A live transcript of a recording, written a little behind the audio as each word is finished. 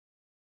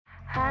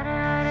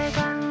Hare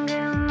Gange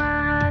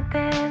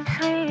Mahadev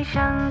Sri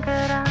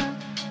Shankara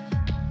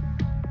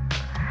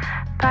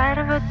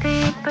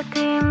Parvati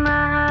Pati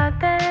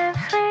Mahadev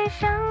Sri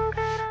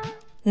Shankara.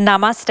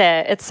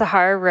 Namaste, it's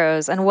Sahara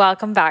Rose, and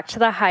welcome back to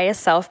the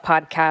Highest Self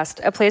podcast,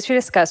 a place where we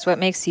discuss what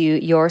makes you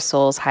your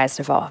soul's highest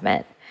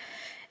development.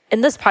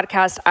 In this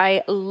podcast,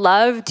 I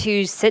love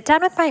to sit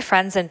down with my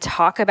friends and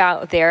talk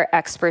about their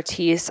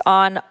expertise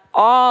on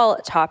all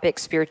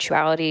topics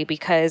spirituality,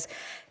 because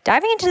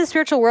diving into the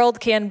spiritual world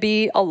can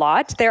be a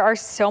lot. There are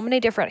so many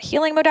different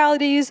healing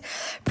modalities,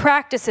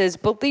 practices,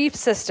 belief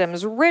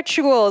systems,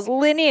 rituals,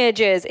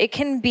 lineages. It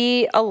can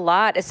be a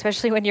lot,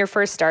 especially when you're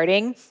first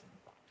starting.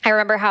 I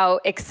remember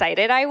how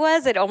excited I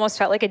was. It almost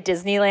felt like a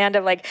Disneyland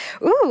of like,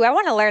 ooh, I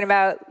want to learn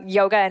about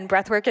yoga and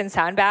breathwork and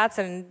sound baths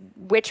and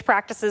witch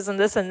practices and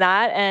this and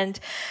that. And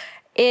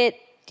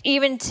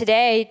even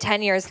today,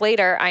 10 years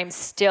later, I'm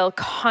still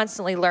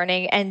constantly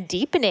learning and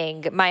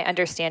deepening my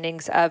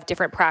understandings of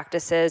different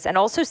practices, and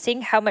also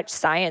seeing how much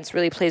science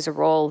really plays a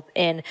role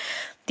in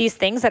these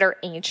things that are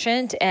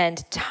ancient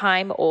and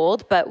time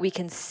old, but we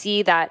can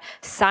see that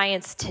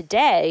science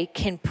today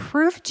can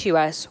prove to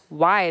us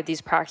why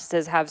these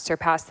practices have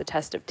surpassed the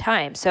test of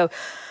time. So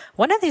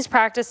one of these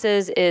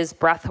practices is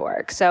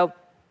breathwork. So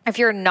if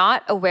you're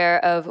not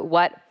aware of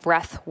what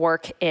breath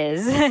work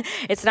is,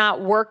 it's not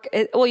work.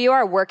 Well, you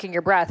are working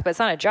your breath, but it's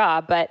not a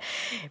job. But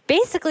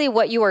basically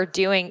what you are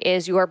doing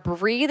is you are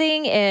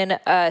breathing in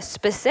a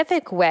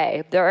specific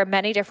way. There are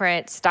many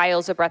different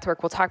styles of breath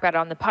work. We'll talk about it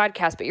on the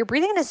podcast, but you're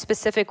breathing in a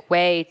specific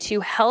way to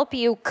help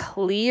you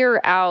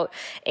clear out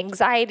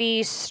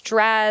anxiety,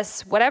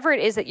 stress, whatever it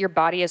is that your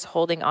body is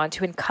holding on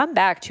to, and come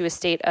back to a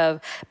state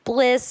of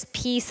bliss,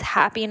 peace,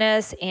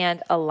 happiness,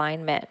 and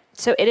alignment.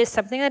 So it is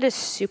something that is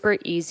super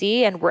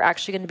easy, and we're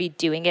actually going to be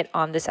doing it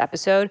on this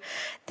episode.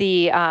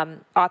 The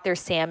author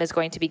Sam is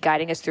going to be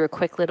guiding us through a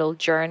quick little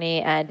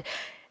journey, and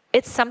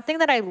it's something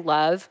that I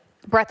love.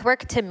 Breathwork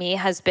to me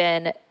has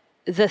been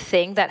the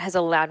thing that has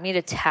allowed me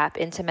to tap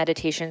into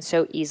meditation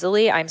so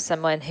easily. I'm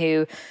someone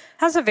who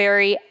has a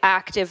very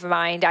active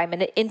mind. I'm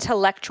an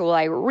intellectual.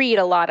 I read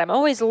a lot. I'm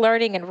always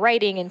learning and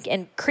writing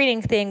and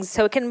creating things.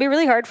 So it can be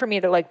really hard for me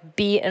to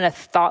be in a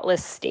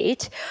thoughtless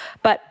state.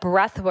 But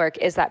breath work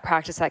is that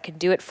practice that can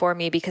do it for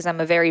me, because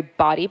I'm a very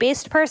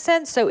body-based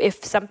person. So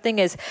if something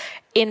is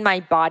in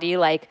my body,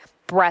 like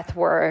breath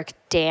work,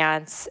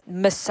 dance,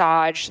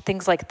 massage,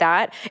 things like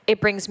that, it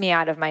brings me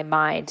out of my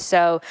mind.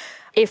 So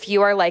if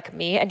you are like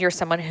me and you're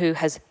someone who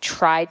has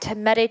tried to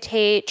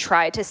meditate,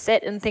 tried to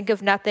sit and think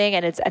of nothing,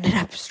 and it's ended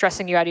up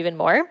stressing you out even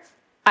more,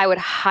 I would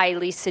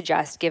highly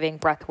suggest giving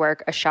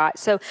breathwork a shot.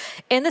 So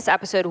in this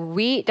episode,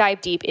 we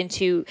dive deep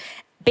into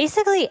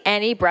basically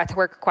any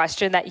breathwork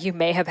question that you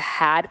may have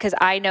had, because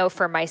I know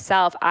for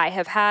myself, I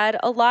have had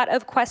a lot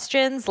of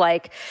questions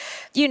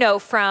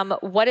from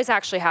what is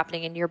actually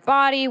happening in your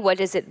body? What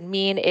does it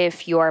mean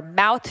if your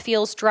mouth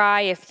feels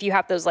dry? If you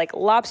have those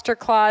lobster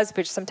claws,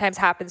 which sometimes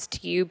happens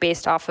to you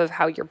based off of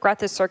how your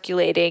breath is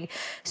circulating.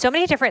 So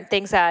many different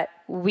things that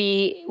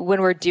when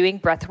we're doing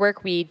breath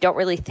work, we don't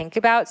really think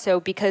about. So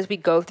because we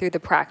go through the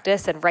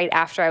practice, and right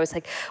after I was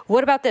like,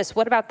 what about this?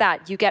 What about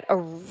that? You get a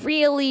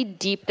really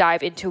deep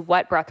dive into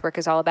what breath work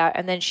is all about.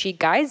 And then she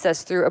guides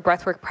us through a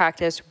breath work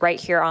practice right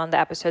here on the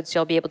episode, so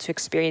you'll be able to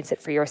experience it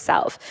for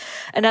yourself.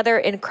 Another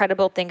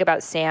incredible thing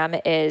about Sam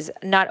is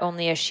not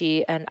only is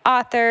she an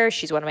author,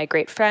 she's one of my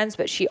great friends,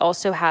 but she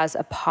also has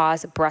a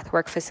pause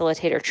breathwork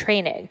facilitator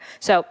training.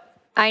 So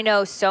I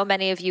know so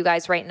many of you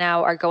guys right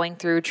now are going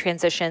through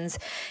transitions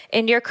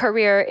in your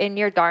career, in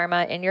your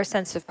dharma, in your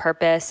sense of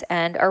purpose,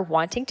 and are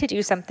wanting to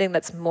do something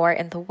that's more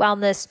in the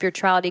wellness,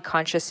 spirituality,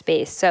 conscious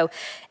space. So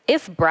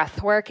if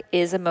breathwork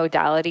is a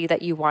modality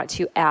that you want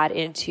to add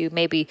into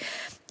maybe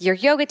your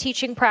yoga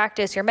teaching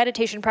practice, your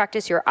meditation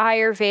practice, your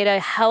Ayurveda,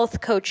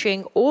 health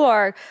coaching,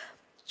 or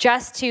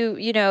just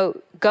to,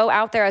 go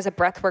out there as a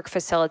breathwork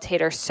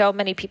facilitator, so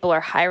many people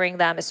are hiring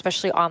them,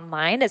 especially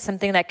online. It's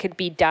something that could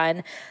be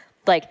done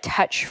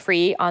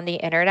touch-free on the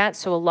internet.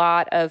 So a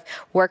lot of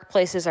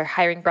workplaces are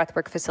hiring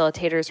breathwork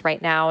facilitators right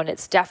now. And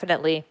it's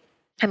definitely,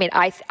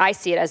 I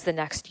see it as the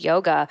next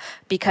yoga,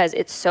 because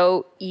it's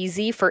so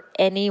easy for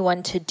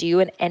anyone to do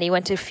and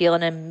anyone to feel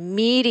an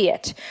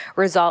immediate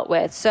result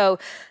with. So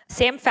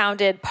Sam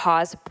founded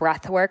Pause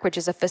Breathwork, which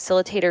is a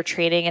facilitator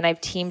training, and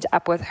I've teamed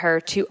up with her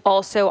to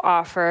also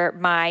offer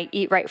my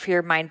Eat Right for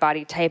Your Mind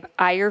Body Type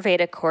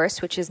Ayurveda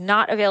course, which is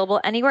not available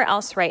anywhere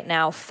else right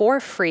now, for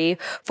free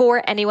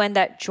for anyone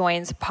that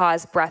joins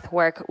Pause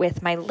Breathwork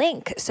with my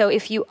link. So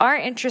if you are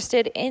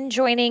interested in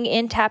joining,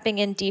 in tapping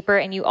in deeper,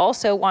 and you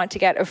also want to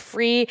get a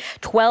free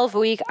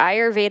 12-week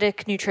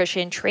Ayurvedic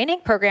nutrition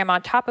training program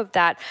on top of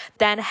that,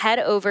 then head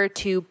over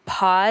to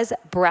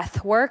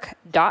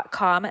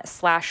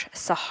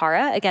pausebreathwork.com/Sahara.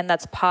 Again,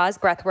 that's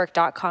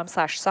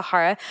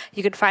pausebreathwork.com/Sahara.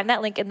 You can find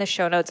that link in the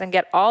show notes and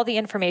get all the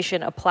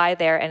information, apply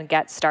there, and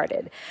get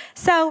started.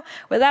 So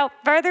without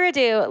further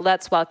ado,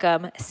 let's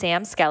welcome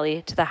Sam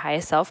Skelly to the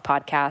Highest Self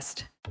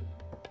podcast.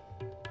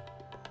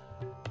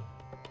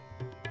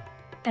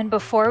 And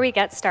before we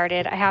get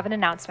started, I have an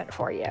announcement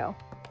for you.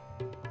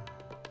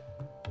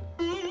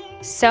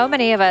 So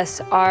many of us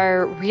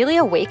are really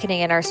awakening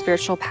in our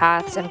spiritual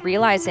paths and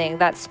realizing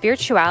that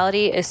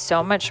spirituality is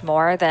so much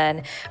more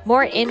than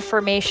more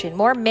information,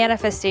 more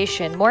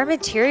manifestation, more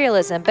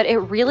materialism, but it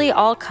really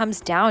all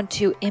comes down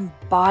to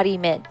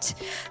embodiment,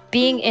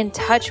 being in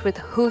touch with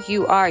who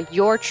you are,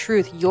 your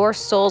truth, your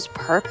soul's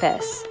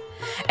purpose.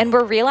 And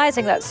we're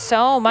realizing that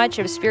so much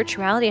of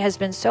spirituality has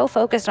been so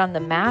focused on the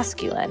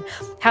masculine,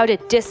 how to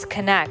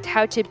disconnect,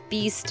 how to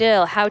be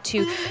still, how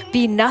to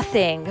be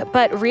nothing.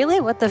 But really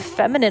what the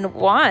feminine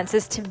wants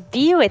is to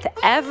be with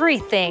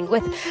everything,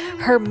 with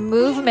her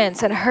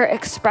movements and her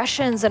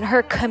expressions and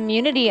her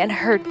community and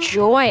her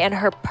joy and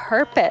her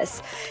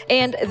purpose.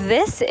 And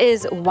this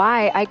is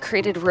why I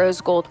created Rose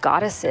Gold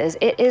Goddesses.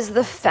 It is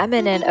the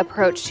feminine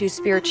approach to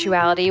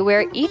spirituality,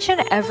 where each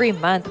and every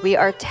month we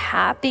are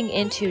tapping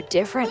into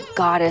different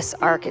goddess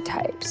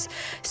archetypes.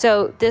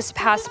 So this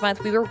past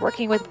month, we were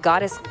working with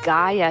Goddess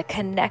Gaia,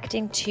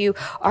 connecting to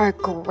our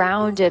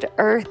grounded,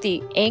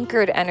 earthy,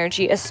 anchored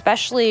energy,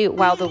 especially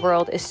while the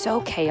world is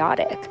so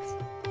chaotic.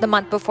 The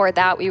month before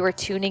that, we were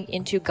tuning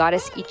into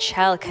Goddess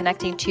Ichel,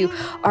 connecting to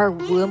our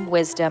womb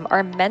wisdom,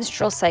 our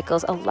menstrual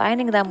cycles,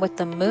 aligning them with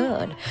the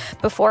moon.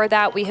 Before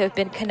that, we have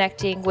been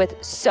connecting with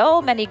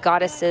so many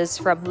goddesses,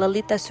 from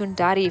Lalita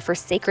Sundari for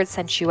sacred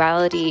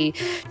sensuality,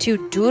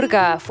 to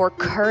Durga for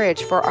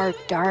courage, for our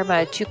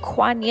dharma, to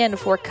Kuan Yin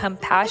for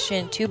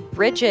compassion, to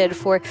Bridget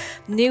for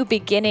new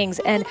beginnings,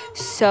 and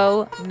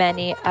so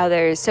many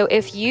others. So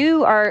if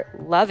you are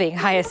loving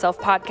Highest Self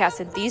podcasts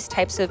and these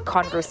types of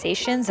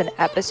conversations and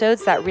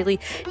episodes that really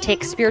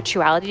take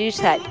spirituality to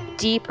that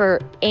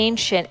deeper,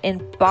 ancient,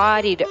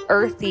 embodied,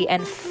 earthy,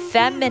 and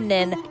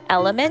feminine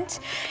element,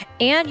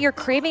 and you're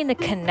craving to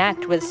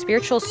connect with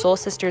spiritual soul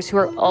sisters who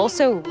are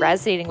also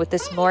resonating with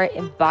this more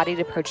embodied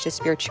approach to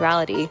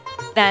spirituality,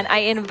 then I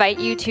invite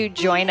you to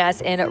join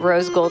us in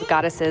Rose Gold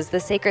Goddesses, the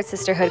Sacred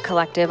Sisterhood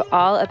Collective,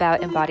 all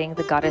about embodying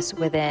the goddess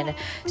within.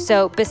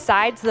 So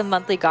besides the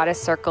monthly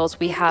goddess circles,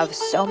 we have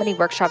so many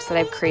workshops that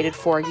I've created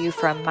for you,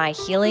 from my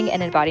healing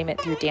and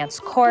embodiment through dance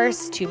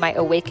course to my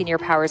Awaken Your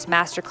Powers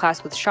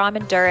masterclass with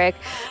Shaman Durek,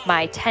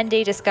 my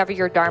 10-day Discover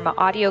Your Dharma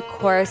audio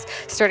course.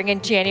 Starting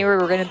in January,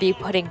 we're going to be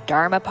putting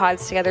Dharma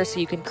pods together so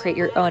you can create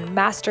your own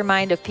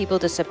mastermind of people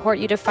to support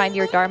you to find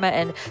your Dharma,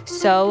 and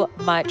so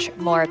much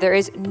more. There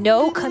is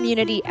no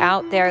community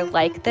out there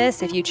like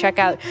this. If you check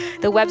out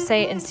the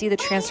website and see the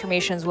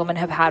transformations women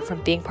have had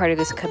from being part of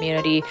this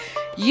community,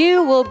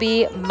 you will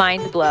be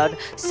mind blown.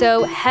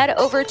 So head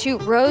over to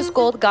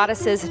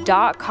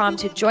rosegoldgoddesses.com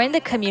to join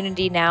the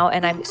community now,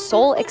 and I'm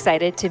so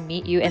excited to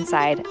meet you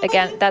inside.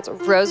 Again, that's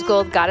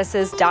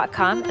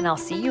rosegoldgoddesses.com, and I'll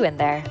see you in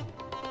there.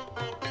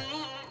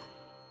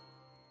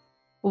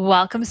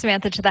 Welcome,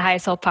 Samantha, to the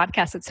Highest Self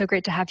podcast. It's so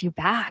great to have you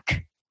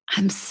back.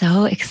 I'm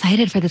so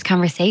excited for this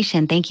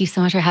conversation. Thank you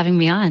so much for having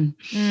me on.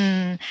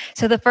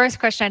 So the first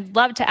question I'd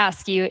love to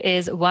ask you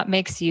is, what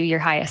makes you your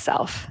highest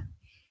self?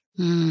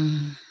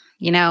 You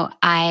know,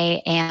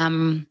 I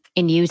am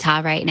in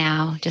Utah right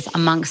now, just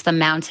amongst the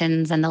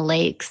mountains and the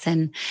lakes.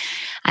 And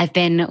I've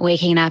been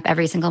waking up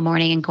every single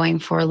morning and going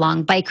for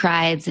long bike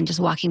rides and just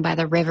walking by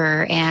the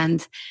river.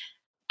 And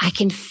I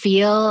can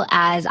feel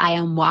as I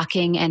am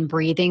walking and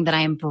breathing that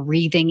I am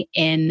breathing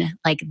in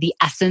like the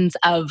essence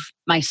of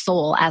my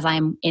soul as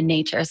I'm in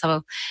nature.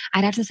 So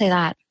I'd have to say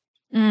that.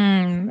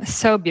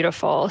 So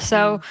beautiful.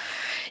 So,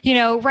 you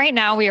know, right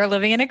now we are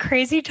living in a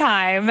crazy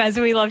time, as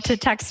we love to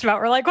text about.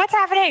 We're like, what's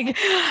happening?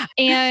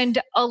 And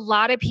a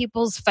lot of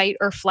people's fight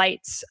or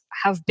flights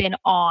have been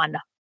on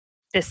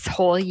this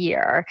whole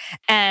year.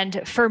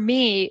 And for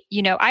me,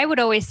 you know, I would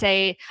always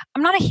say,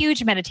 I'm not a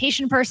huge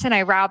meditation person.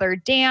 I rather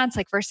dance.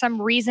 Like, for some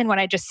reason, when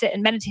I just sit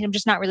and meditate, I'm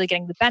just not really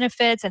getting the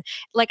benefits. And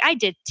like, I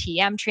did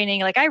TM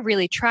training, like I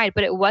really tried,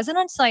 but it wasn't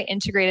until I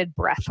integrated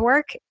breath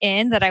work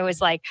in that I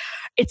was like,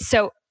 it's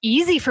so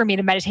easy for me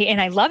to meditate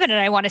and I love it and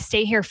I want to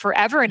stay here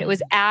forever. And it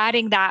was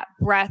adding that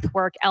breath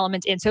work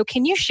element in. So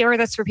can you share with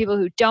us, for people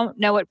who don't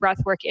know what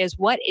breath work is,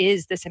 what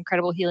is this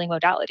incredible healing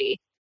modality?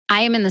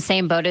 I am in the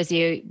same boat as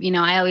you. You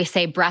know, I always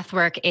say breath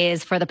work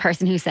is for the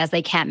person who says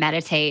they can't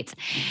meditate.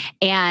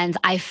 And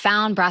I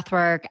found breath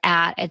work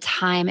at a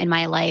time in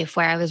my life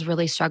where I was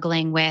really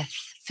struggling with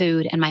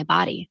food and my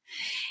body.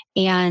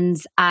 And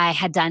I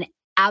had done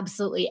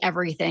absolutely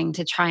everything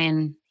to try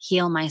and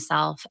heal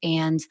myself.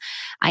 And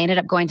I ended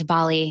up going to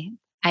Bali.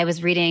 I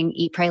was reading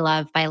Eat, Pray,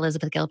 Love by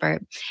Elizabeth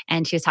Gilbert.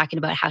 And she was talking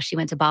about how she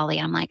went to Bali.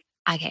 And I'm like,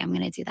 okay, I'm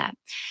going to do that.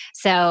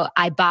 So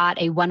I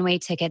bought a one-way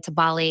ticket to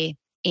Bali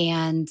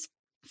and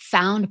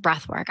found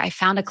breathwork. I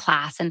found a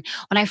class. And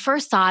when I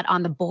first saw it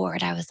on the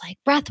board, I was like,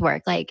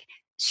 breathwork, like,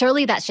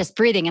 surely that's just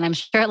breathing. And I'm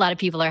sure a lot of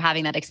people are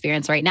having that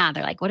experience right now.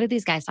 They're like, what are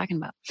these guys talking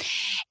about?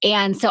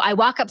 And so I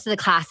walk up to the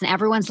class and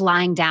everyone's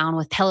lying down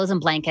with pillows and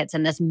blankets.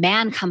 And this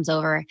man comes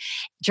over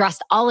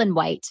dressed all in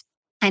white.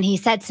 And he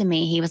said to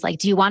me, he was like,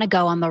 do you want to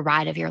go on the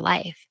ride of your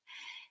life?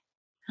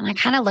 And I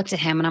kind of looked at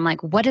him and I'm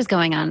like, what is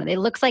going on? It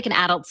looks like an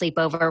adult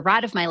sleepover,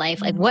 ride of my life.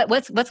 Like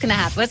what's going to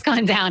happen? What's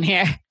going down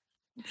here?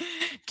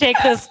 Take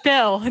this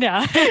pill.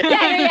 No.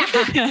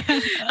 Yeah.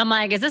 I'm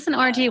like, is this an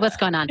orgy? What's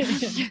going on?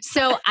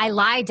 So I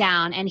lie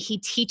down and he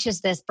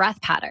teaches this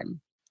breath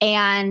pattern.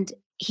 And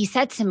he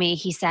said to me,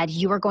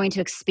 you are going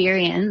to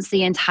experience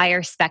the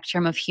entire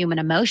spectrum of human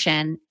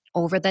emotion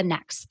over the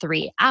next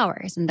 3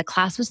 hours. And the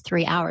class was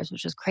 3 hours,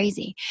 which was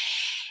crazy.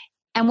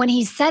 And when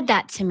he said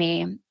that to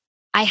me,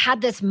 I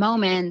had this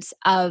moment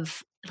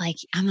of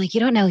I'm like, you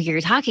don't know who you're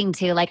talking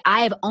to. Like,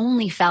 I have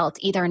only felt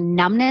either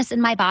numbness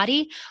in my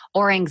body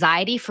or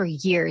anxiety for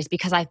years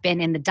because I've been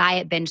in the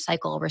diet binge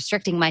cycle,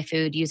 restricting my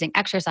food, using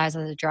exercise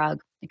as a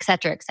drug, et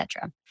cetera, et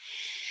cetera.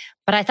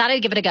 But I thought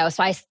I'd give it a go.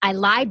 So I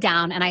lied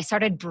down and I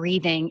started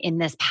breathing in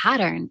this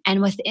pattern.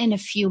 And within a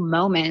few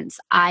moments,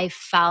 I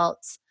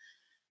felt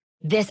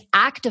this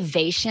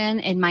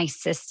activation in my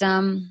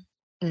system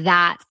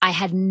that I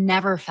had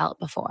never felt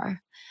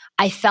before.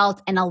 I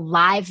felt an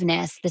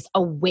aliveness, this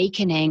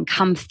awakening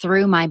come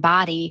through my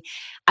body.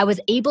 I was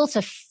able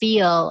to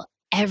feel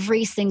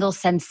every single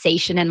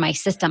sensation in my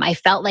system. I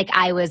felt like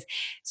I was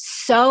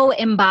so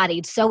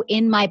embodied, so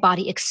in my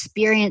body,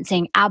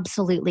 experiencing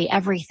absolutely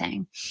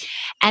everything.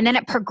 And then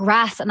it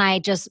progressed and I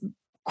just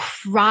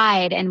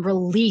cried and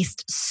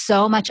released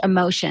so much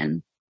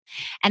emotion.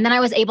 And then I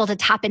was able to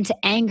tap into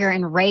anger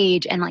and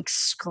rage and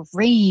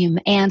scream.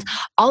 And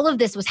all of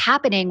this was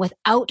happening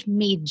without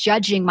me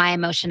judging my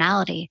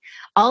emotionality.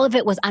 All of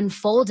it was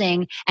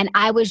unfolding and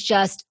I was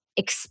just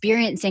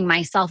experiencing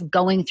myself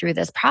going through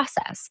this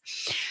process.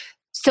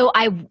 So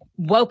I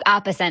woke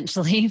up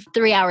essentially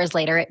 3 hours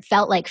later. It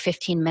felt like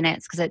 15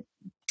 minutes because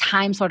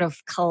time sort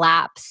of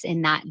collapsed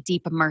in that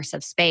deep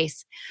immersive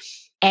space.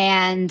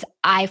 And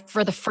I,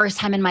 for the first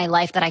time in my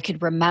life that I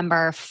could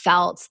remember,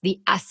 felt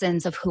the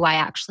essence of who I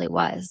actually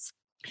was.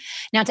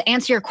 Now, to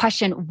answer your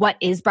question, what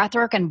is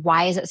breathwork and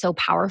why is it so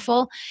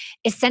powerful?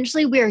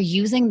 Essentially, we are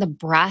using the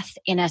breath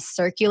in a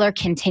circular,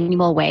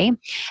 continual way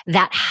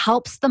that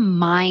helps the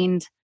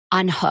mind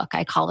unhook,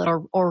 I call it,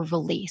 or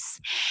release.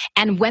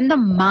 And when the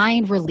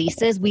mind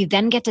releases, we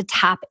then get to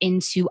tap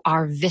into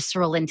our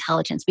visceral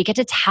intelligence. We get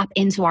to tap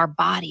into our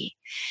body.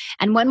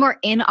 And when we're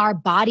in our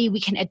body,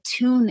 we can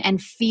attune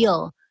and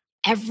feel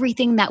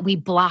everything that we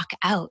block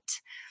out.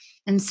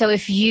 And so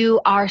if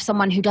you are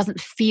someone who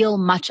doesn't feel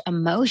much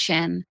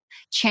emotion,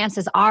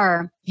 chances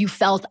are you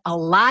felt a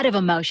lot of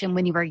emotion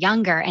when you were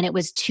younger and it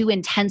was too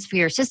intense for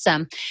your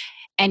system.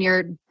 And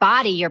your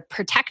body, your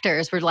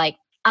protectors were like,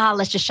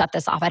 let's just shut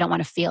this off. I don't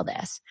want to feel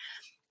this.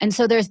 And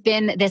so there's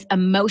been this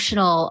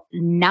emotional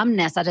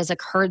numbness that has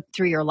occurred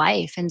through your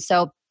life. And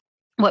so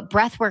what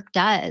breathwork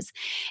does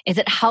is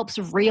it helps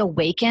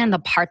reawaken the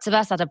parts of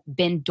us that have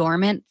been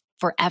dormant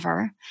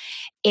forever.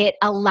 It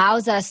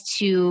allows us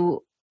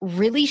to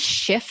really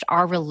shift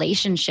our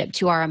relationship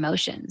to our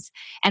emotions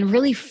and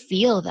really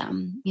feel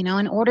them.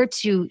 In order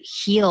to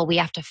heal, we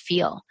have to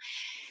feel.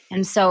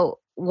 And so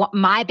what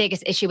my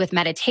biggest issue with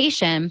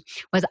meditation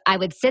was I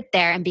would sit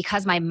there and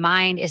because my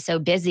mind is so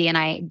busy and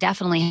I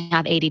definitely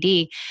have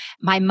ADD,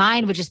 my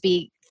mind would just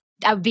be,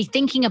 I would be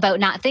thinking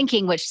about not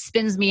thinking, which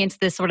spins me into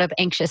this sort of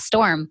anxious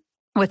storm.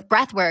 With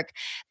breath work,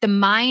 the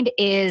mind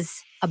is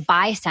a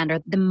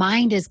bystander. The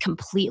mind is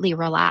completely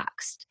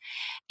relaxed.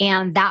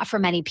 And that for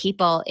many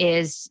people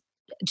is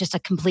just a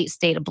complete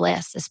state of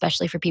bliss,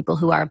 especially for people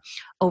who are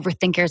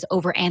overthinkers,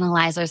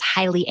 overanalyzers,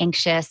 highly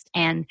anxious.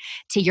 And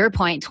to your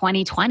point,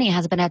 2020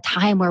 has been a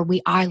time where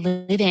we are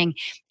living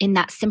in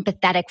that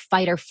sympathetic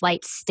fight or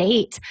flight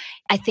state.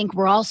 I think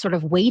we're all sort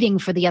of waiting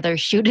for the other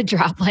shoe to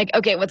drop, like,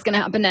 okay, what's going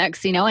to happen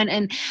next?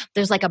 And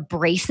there's like a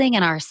bracing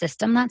in our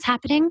system that's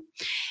happening.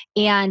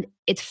 And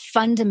it's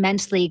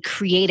fundamentally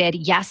created,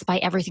 yes, by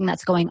everything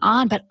that's going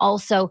on, but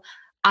also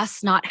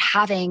us not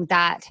having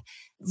that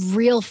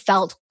real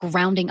felt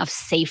grounding of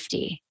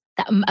safety,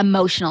 that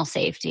emotional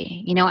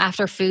safety.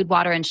 After food,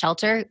 water, and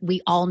shelter,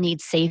 we all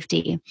need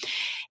safety.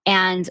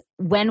 And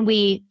when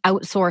we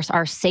outsource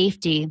our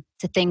safety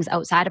to things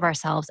outside of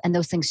ourselves and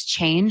those things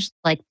change,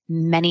 like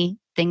many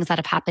things that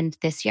have happened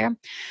this year,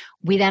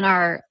 we then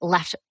are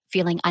left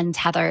feeling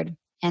untethered.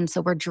 And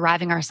so we're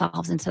driving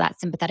ourselves into that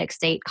sympathetic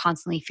state,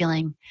 constantly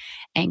feeling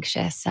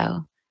anxious.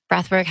 So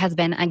breathwork has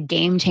been a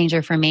game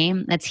changer for me.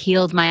 It's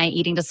healed my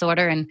eating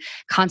disorder and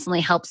constantly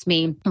helps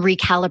me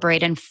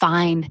recalibrate and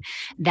find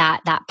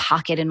that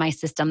pocket in my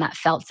system, that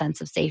felt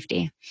sense of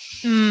safety.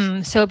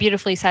 So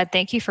beautifully said.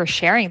 Thank you for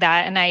sharing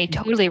that. And I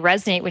totally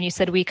resonate when you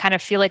said we kind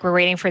of feel like we're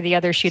waiting for the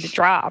other shoe to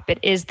drop. It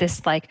is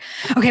this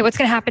okay, what's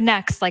going to happen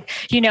next?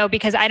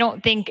 Because I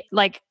don't think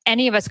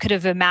any of us could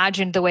have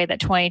imagined the way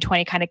that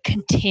 2020 kind of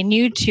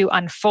continued to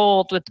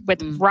unfold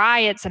with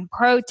riots and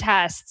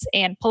protests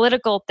and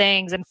political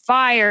things and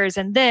fires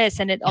and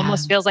this, and it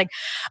almost feels like,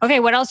 okay,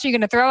 what else are you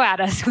going to throw at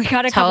us? We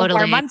got a couple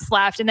more months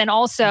left. And then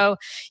also,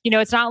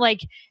 it's not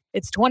like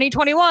it's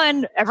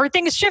 2021.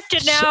 Everything's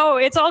shifted now.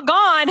 It's all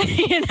gone.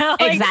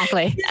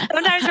 Exactly.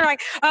 Sometimes we're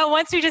like, oh,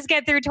 once we just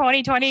get through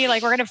 2020,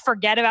 like we're going to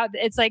forget about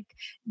it's like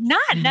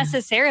not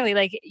necessarily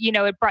like,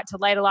 it brought to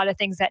light a lot of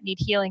things that need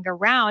healing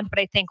around. But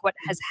I think what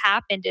has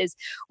happened is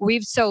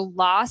we've so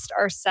lost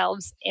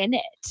ourselves in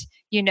it.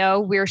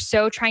 We're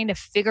so trying to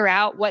figure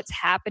out what's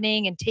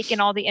happening and taking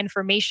all the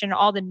information,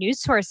 all the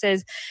news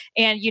sources.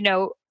 And,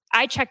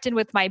 I checked in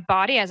with my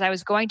body as I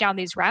was going down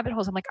these rabbit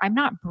holes. I'm like, I'm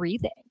not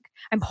breathing.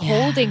 I'm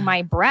holding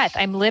my breath.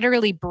 I'm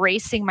literally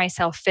bracing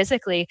myself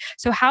physically.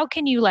 So how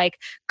can you like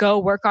go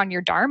work on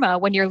your dharma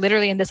when you're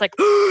literally in this like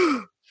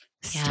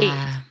state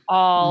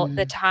all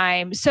the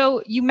time?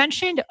 So you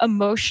mentioned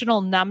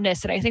emotional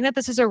numbness. And I think that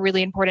this is a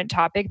really important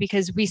topic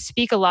because we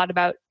speak a lot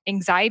about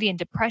anxiety and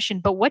depression,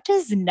 but what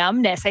does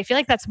numbness? I feel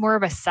like that's more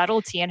of a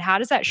subtlety. And how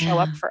does that show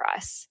up for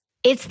us?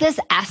 It's this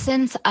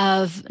essence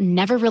of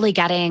never really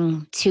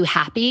getting too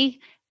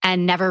happy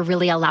and never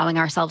really allowing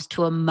ourselves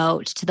to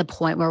emote to the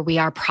point where we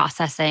are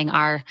processing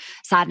our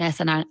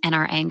sadness and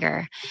our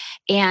anger.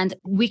 And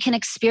we can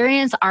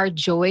experience our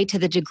joy to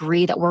the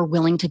degree that we're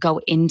willing to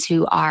go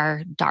into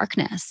our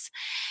darkness.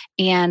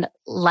 And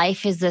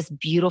life is this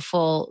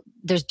beautiful,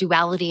 there's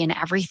duality in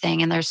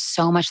everything, and there's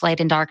so much light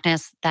and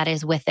darkness that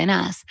is within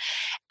us.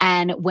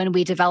 And when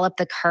we develop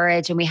the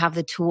courage and we have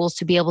the tools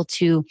to be able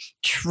to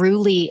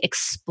truly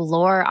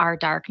explore our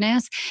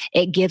darkness,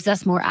 it gives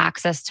us more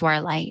access to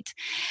our light.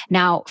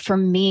 Now, for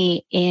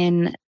me,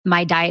 in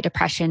my diet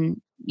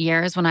depression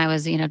years, when I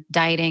was,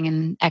 dieting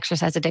and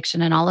exercise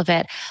addiction and all of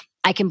it,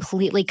 I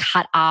completely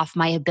cut off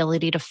my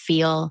ability to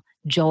feel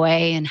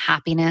joy and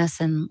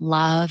happiness and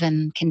love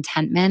and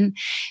contentment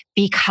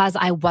because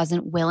I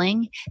wasn't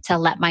willing to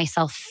let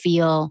myself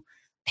feel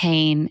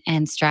pain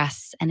and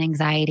stress and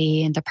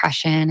anxiety and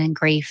depression and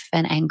grief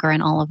and anger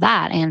and all of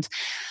that. And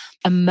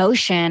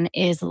emotion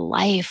is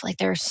life. Like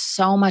there's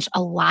so much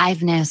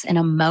aliveness in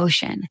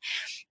emotion.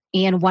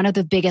 And one of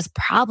the biggest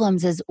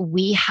problems is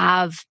we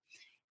have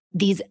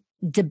these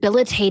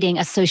debilitating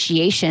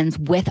associations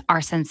with our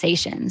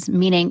sensations.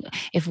 Meaning,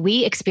 if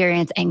we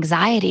experience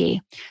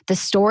anxiety, the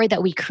story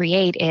that we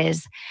create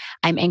is,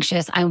 I'm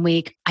anxious, I'm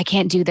weak, I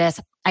can't do this,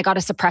 I got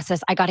to suppress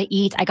this, I got to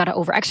eat, I got to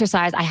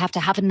overexercise, I have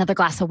to have another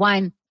glass of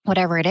wine,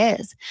 whatever it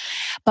is.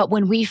 But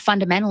when we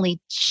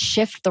fundamentally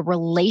shift the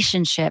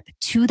relationship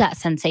to that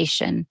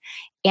sensation,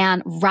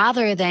 and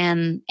rather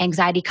than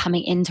anxiety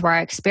coming into our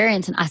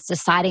experience and us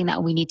deciding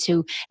that we need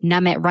to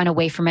numb it, run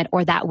away from it,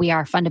 or that we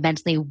are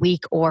fundamentally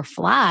weak or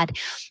flawed,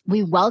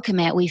 we welcome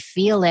it, we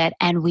feel it,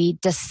 and we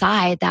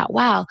decide that,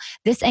 wow,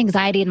 this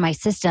anxiety in my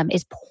system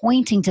is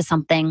pointing to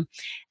something.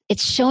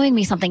 It's showing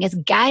me something. It's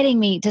guiding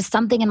me to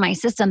something in my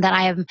system that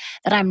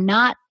I'm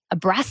not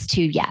abreast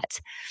to yet.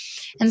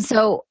 And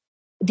so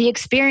the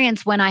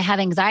experience when I have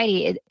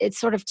anxiety, it's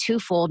sort of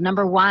twofold.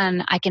 Number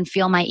one, I can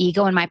feel my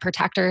ego and my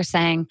protector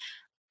saying,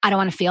 I don't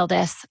want to feel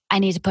this. I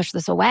need to push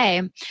this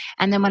away.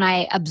 And then when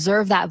I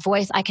observe that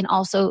voice, I can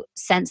also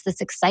sense this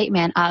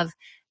excitement of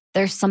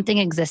there's something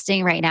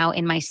existing right now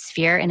in my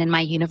sphere and in my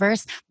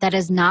universe that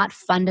is not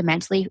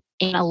fundamentally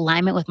in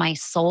alignment with my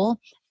soul.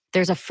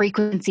 There's a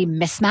frequency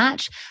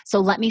mismatch. So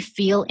let me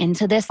feel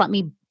into this. Let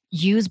me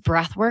use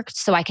breath work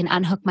so I can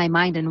unhook my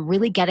mind and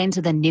really get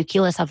into the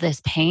nucleus of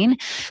this pain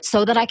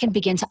so that I can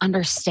begin to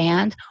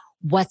understand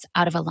what's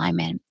out of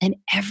alignment. And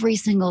every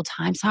single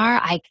time, Sarah,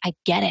 I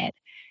get it.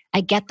 I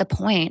get the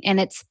point.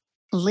 And it's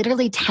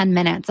literally 10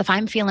 minutes. If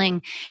I'm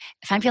feeling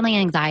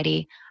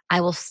anxiety,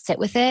 I will sit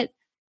with it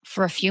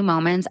for a few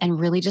moments and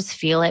really just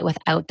feel it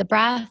without the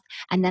breath.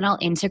 And then I'll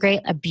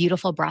integrate a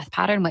beautiful breath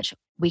pattern, which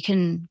we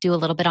can do a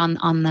little bit on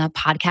the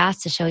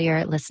podcast to show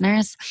your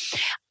listeners.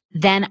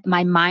 Then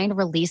my mind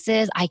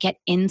releases, I get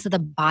into the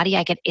body,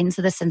 I get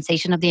into the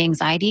sensation of the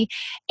anxiety,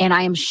 and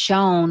I am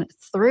shown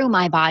through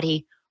my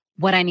body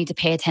what I need to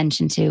pay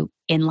attention to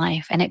in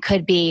life. And it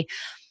could be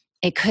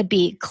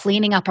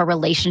cleaning up a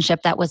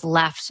relationship that was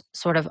left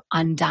sort of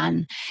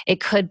undone. It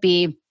could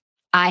be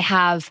I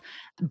have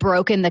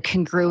broken the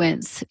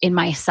congruence in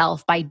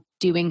myself by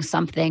doing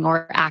something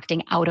or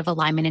acting out of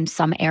alignment in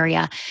some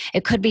area.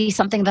 It could be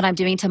something that I'm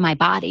doing to my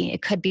body.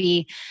 It could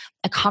be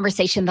a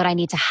conversation that I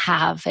need to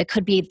have. It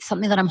could be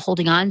something that I'm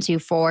holding on to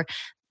for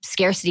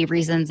scarcity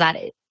reasons that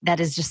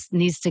is just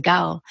needs to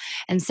go.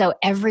 And so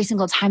every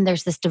single time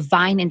there's this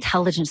divine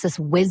intelligence, this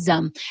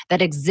wisdom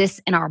that exists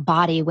in our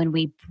body when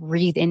we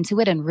breathe into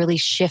it and really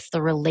shift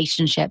the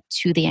relationship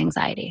to the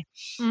anxiety.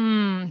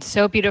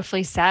 So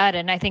beautifully said.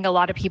 And I think a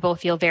lot of people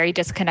feel very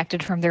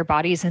disconnected from their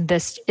bodies. And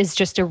this is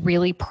just a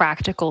really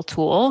practical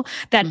tool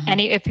that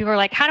if people are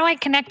like, how do I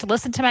connect,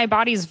 listen to my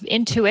body's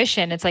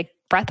intuition? It's like,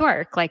 breath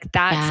work, like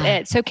that's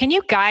it. So can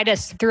you guide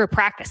us through a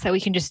practice that we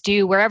can just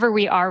do wherever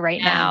we are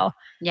right now?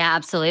 Yeah,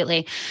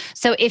 absolutely.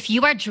 So if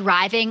you are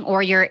driving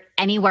or you're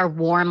anywhere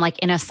warm, like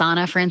in a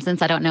sauna, for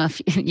instance, I don't know if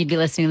you'd be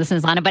listening to this in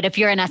a sauna, but if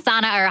you're in a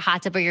sauna or a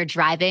hot tub or you're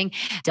driving,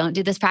 don't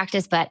do this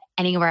practice, but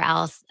anywhere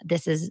else,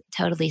 this is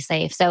totally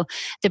safe. So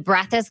the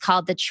breath is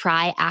called the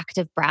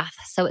tri-active breath.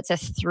 So it's a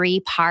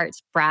 3-part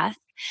breath.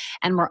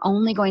 And we're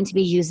only going to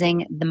be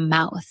using the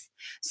mouth.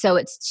 So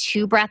it's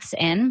 2 breaths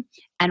in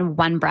and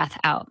 1 breath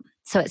out.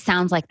 So it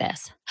sounds like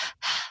this.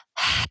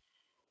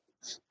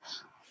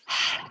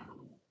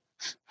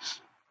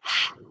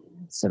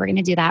 So we're going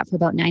to do that for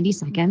about 90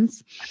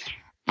 seconds.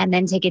 And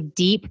then take a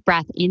deep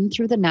breath in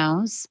through the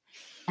nose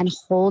and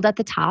hold at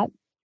the top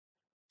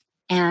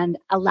and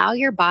allow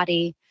your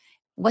body.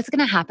 What's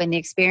going to happen, the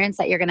experience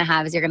that you're going to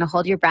have is you're going to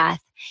hold your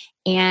breath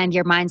and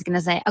your mind's going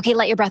to say, okay,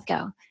 let your breath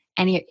go.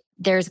 And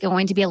there's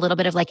going to be a little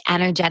bit of like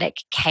energetic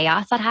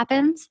chaos that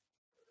happens.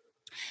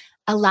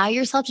 Allow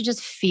yourself to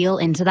just feel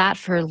into that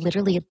for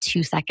literally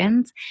 2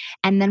 seconds.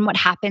 And then what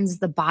happens is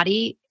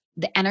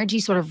the energy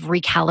sort of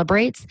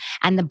recalibrates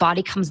and the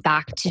body comes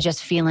back to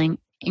just feeling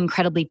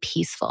incredibly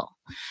peaceful.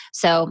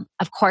 So,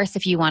 of course,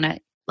 if you want to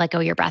let go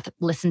of your breath,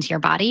 listen to your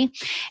body.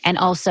 And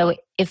also,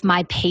 if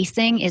my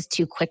pacing is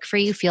too quick for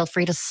you, feel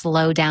free to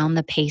slow down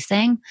the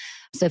pacing.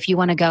 So if you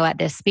want to go at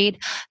this speed,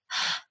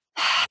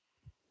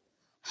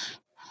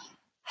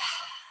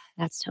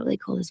 that's totally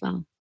cool as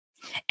well.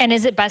 And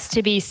is it best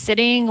to be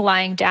sitting,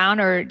 lying down,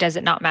 or does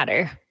it not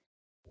matter?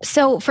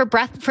 So for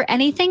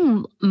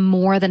anything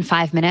more than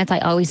 5 minutes, I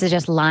always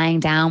suggest lying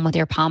down with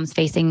your palms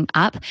facing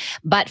up.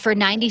 But for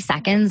 90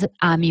 seconds,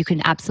 you can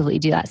absolutely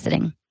do that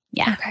sitting.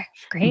 Yeah. Okay,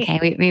 great.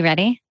 Okay, we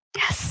ready?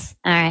 Yes.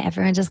 All right,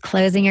 everyone just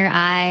closing your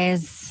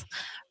eyes,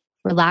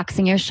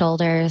 relaxing your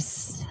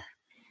shoulders,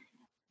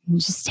 and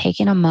just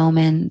taking a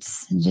moment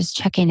and just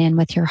checking in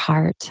with your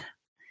heart.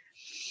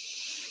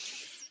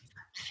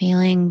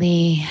 Feeling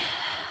the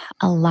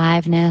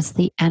aliveness,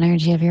 the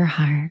energy of your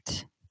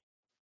heart.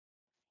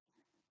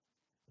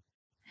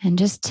 And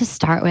just to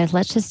start with,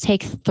 let's just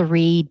take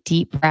 3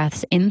 deep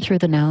breaths in through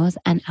the nose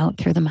and out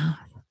through the mouth.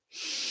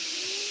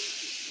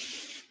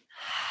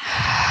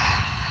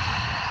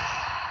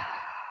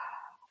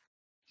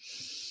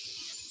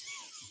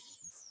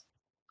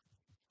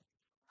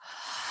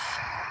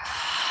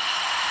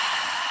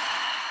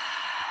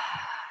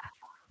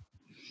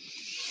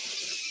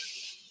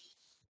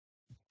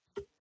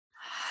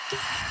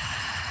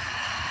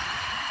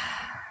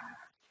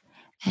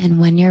 And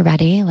when you're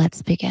ready,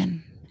 let's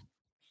begin.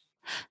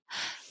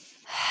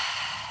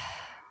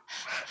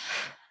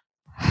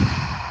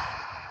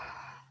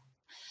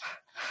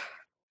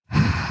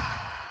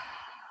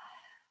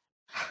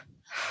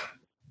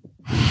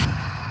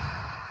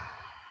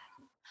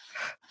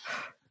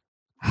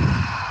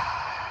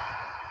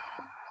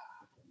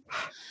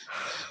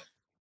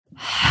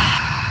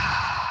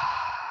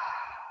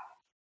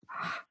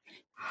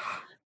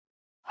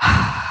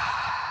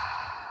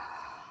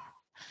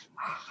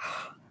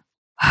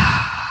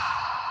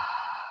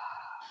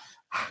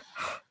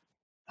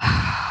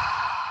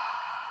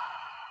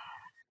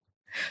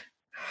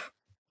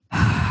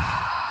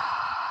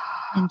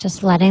 And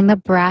just letting the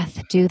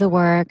breath do the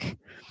work,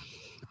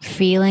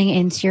 feeling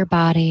into your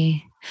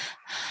body.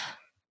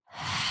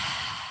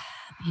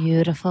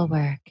 Beautiful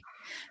work.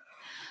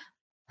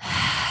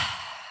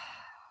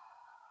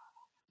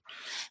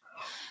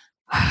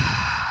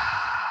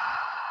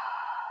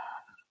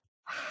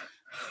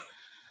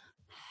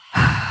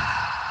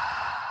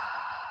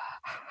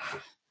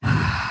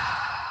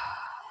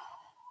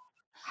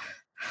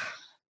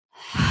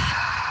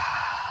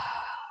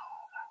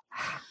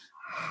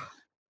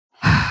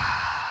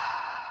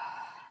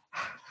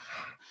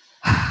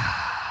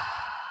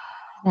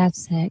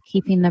 That's it.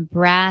 Keeping the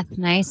breath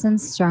nice and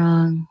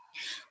strong.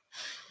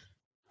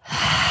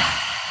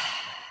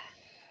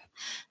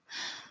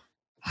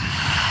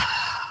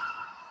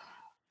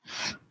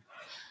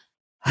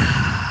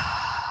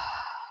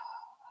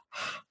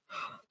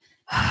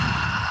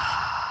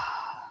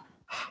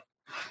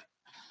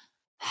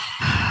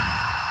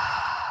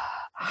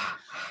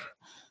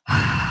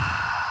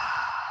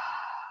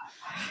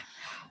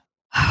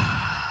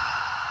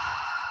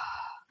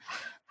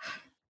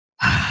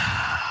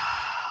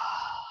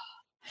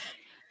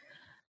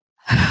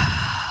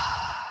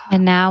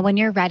 And now when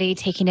you're ready,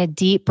 taking a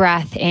deep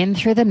breath in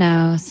through the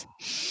nose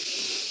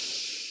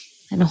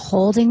and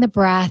holding the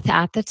breath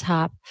at the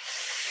top.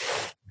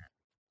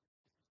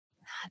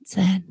 That's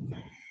it.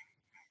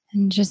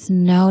 And just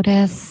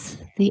notice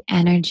the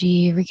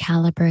energy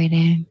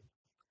recalibrating.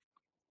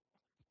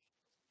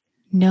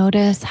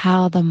 Notice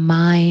how the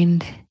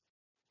mind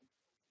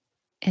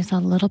is a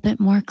little bit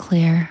more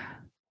clear.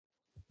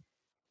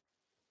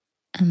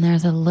 And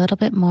there's a little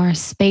bit more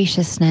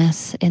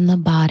spaciousness in the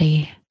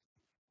body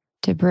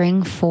to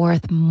bring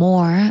forth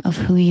more of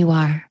who you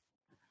are.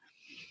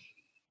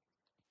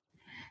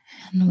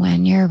 And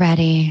when you're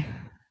ready,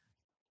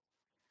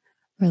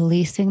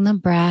 releasing the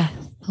breath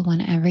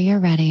whenever you're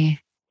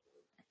ready.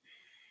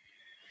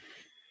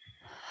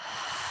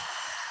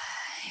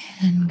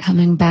 And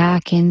coming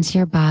back into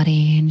your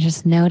body and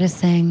just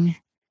noticing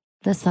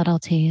the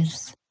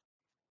subtleties,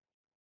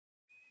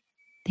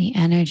 the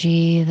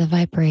energy, the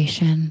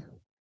vibration,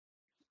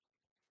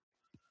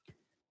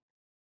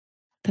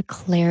 the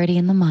clarity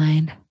in the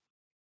mind,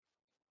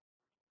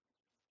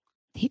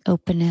 the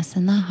openness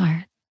in the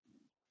heart.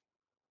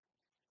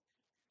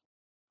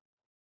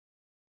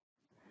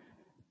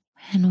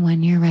 And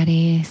when you're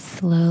ready,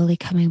 slowly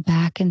coming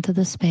back into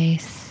the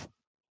space,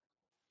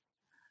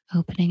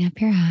 opening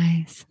up your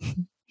eyes.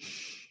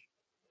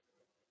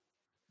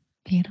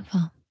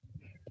 Beautiful.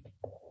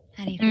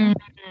 How do you feel?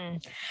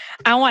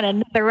 I want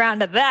another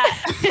round of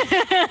that.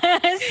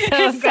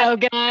 So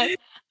good.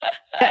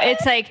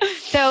 It's like,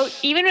 so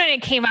even when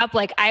it came up,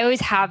 like I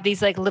always have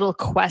these like little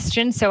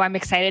questions. So I'm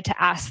excited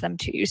to ask them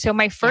to you. So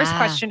my first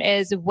question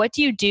is, what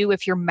do you do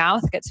if your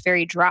mouth gets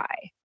very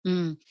dry?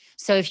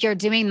 So if you're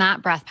doing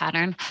that breath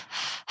pattern,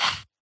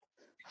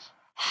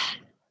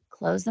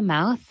 close the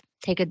mouth,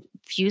 take a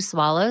few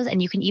swallows,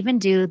 and you can even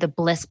do the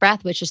bliss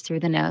breath, which is through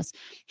the nose.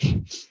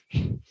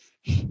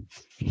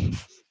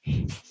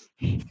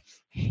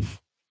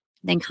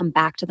 Then come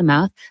back to the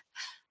mouth.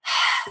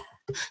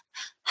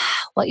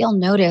 What you'll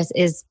notice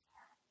is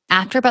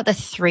after about the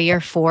 3 or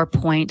 4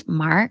 point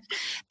mark,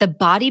 the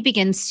body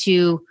begins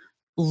to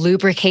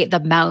lubricate the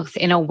mouth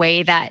in a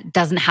way that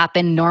doesn't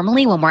happen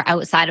normally when we're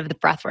outside of the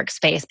breathwork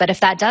space. But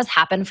if that does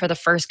happen for the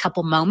first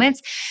couple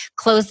moments,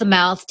 close the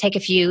mouth, take a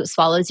few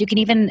swallows. You can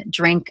even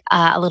drink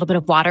a little bit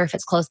of water if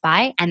it's close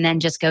by, and then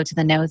just go to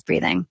the nose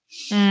breathing.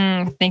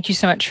 Thank you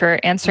so much for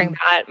answering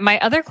that. My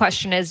other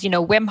question is,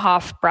 Wim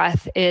Hof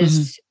breath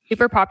is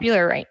super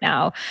popular right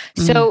now.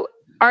 So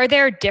are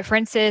there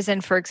differences in,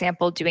 for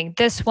example, doing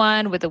this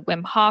one with a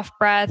Wim Hof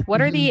breath?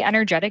 What are the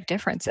energetic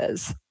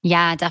differences?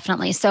 Yeah,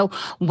 definitely. So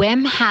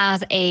Wim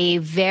has a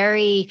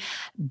very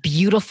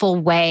beautiful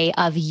way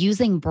of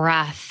using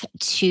breath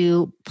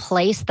to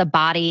place the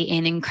body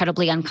in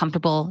incredibly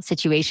uncomfortable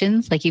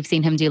situations. Like you've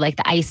seen him do like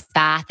the ice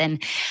bath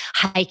and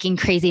hiking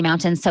crazy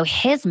mountains. So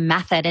his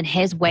method and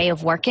his way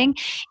of working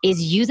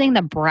is using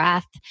the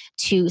breath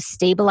to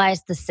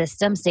stabilize the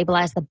system,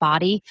 stabilize the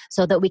body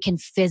so that we can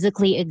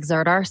physically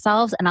exert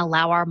ourselves and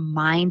allow our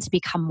mind to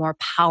become more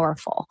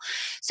powerful.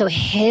 So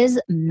his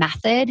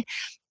method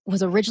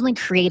was originally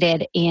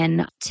created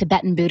in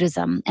Tibetan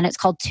Buddhism, and it's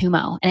called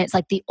Tumo. And it's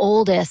like the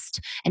oldest,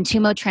 and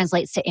Tumo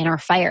translates to inner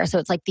fire. So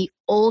it's like the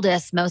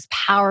oldest, most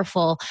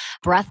powerful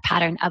breath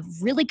pattern of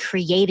really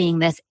creating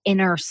this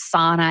inner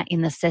sauna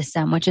in the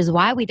system, which is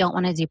why we don't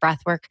want to do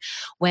breath work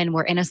when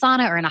we're in a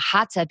sauna or in a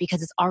hot tub,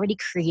 because it's already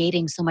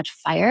creating so much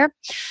fire.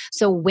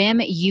 So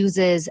Wim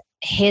uses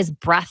his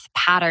breath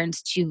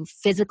patterns to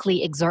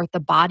physically exert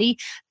the body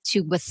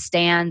to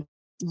withstand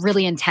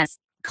really intense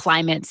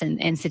climates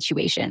and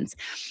situations.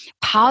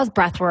 Pause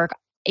breathwork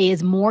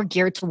is more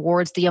geared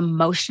towards the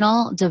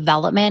emotional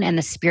development and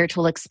the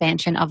spiritual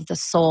expansion of the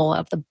soul,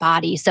 of the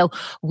body. So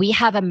we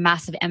have a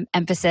massive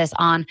emphasis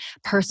on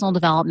personal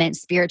development,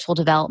 spiritual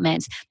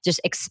development,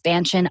 just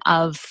expansion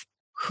of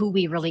who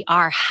we really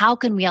are. How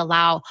can we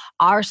allow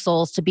our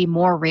souls to be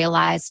more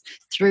realized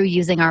through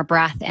using our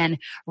breath and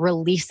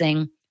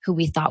releasing who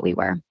we thought we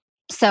were?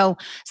 So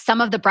some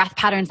of the breath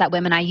patterns that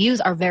Wim and I use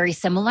are very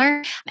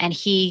similar, and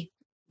he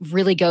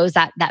really goes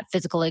that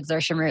physical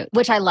exertion route,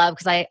 which I love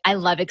because I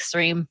love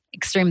extreme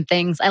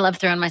things. I love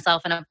throwing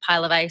myself in a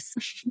pile of ice.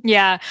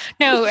 Yeah,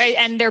 no,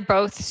 and they're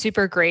both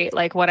super great.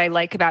 Like what I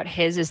like about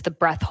his is the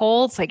breath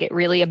holds. Like it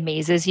really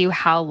amazes you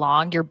how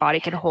long your body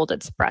can hold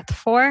its breath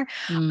for.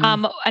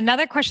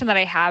 Another question that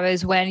I have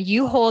is when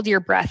you hold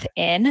your breath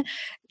in,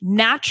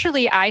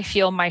 naturally, I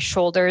feel my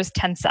shoulders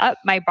tense up.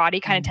 My body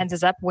kind of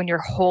tenses up when you're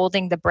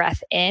holding the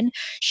breath in.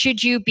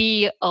 Should you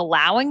be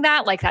allowing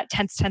that, like that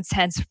tense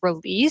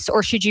release,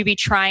 or should you be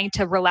trying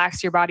to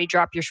relax your body,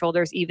 drop your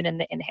shoulders even in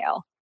the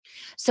inhale?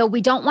 So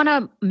we don't want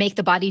to make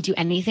the body do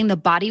anything. The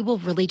body will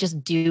really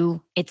just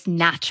do its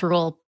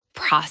natural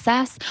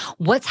process.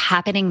 What's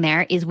happening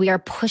there is we are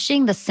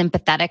pushing the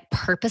sympathetic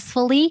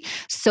purposefully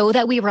so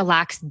that we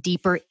relax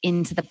deeper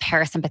into the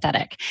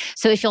parasympathetic.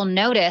 So if you'll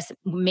notice,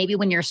 maybe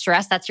when you're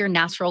stressed, that's your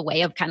natural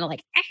way of kind of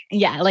like,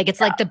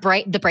 like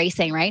the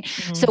bracing, right?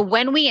 So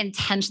when we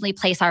intentionally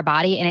place our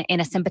body in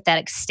a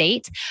sympathetic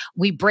state,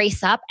 we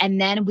brace up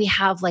and then we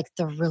have like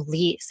the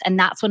release. And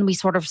that's when we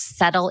sort of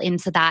settle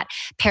into that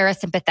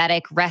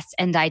parasympathetic rest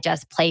and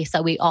digest place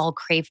that we all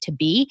crave to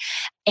be.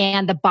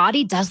 And the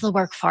body does the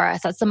work for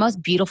us. That's the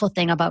most beautiful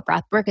thing about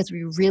breath work is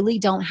we really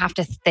don't have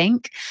to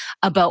think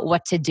about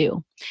what to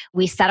do.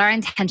 We set our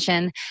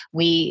intention,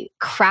 we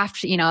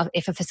craft,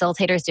 if a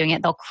facilitator is doing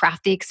it, they'll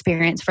craft the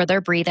experience for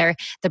their breather.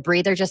 The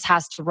breather just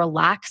has to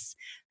relax,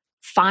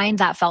 find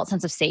that felt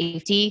sense of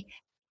safety,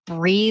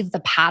 breathe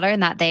the pattern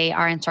that they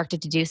are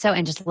instructed to do so,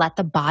 and just let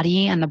the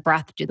body and the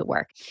breath do the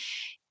work.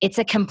 It's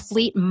a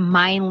complete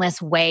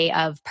mindless way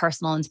of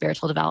personal and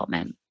spiritual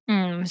development.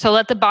 So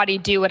let the body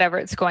do whatever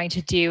it's going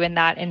to do in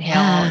that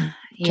inhale.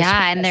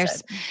 Yeah. And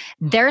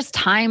there's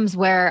times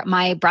where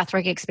my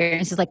breathwork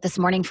experiences, like this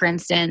morning, for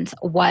instance,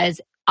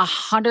 was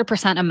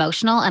 100%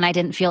 emotional and I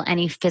didn't feel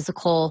any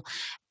physical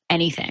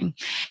anything.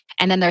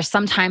 And then there's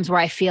some times where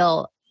I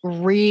feel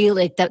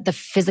really the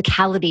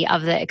physicality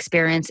of the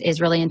experience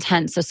is really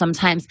intense. So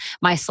sometimes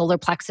my solar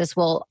plexus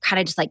will kind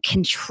of just like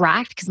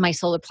contract because my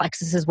solar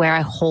plexus is where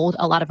I hold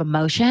a lot of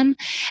emotion.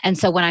 And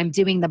so when I'm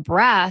doing the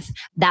breath,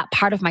 that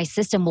part of my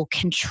system will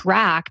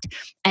contract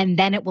and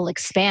then it will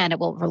expand, it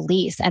will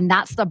release. And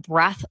that's the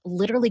breath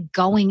literally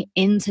going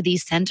into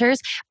these centers,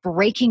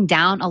 breaking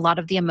down a lot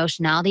of the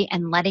emotionality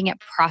and letting it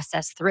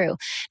process through.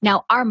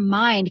 Now, our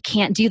mind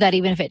can't do that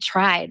even if it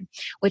tried,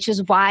 which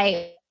is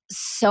why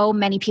so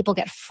many people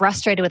get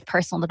frustrated with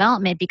personal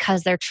development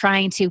because they're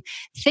trying to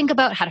think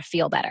about how to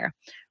feel better,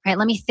 right?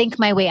 Let me think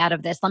my way out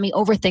of this. Let me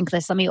overthink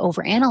this. Let me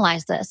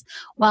overanalyze this.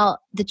 Well,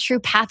 the true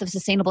path of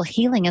sustainable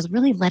healing is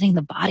really letting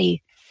the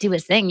body do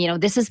its thing.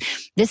 This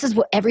is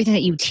what everything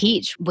that you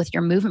teach with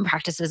your movement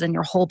practices and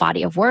your whole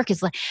body of work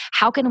is like,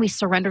 how can we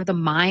surrender the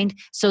mind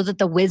so that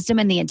the wisdom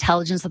and the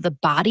intelligence of the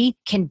body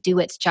can do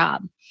its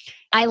job?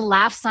 I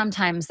laugh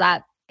sometimes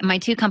that my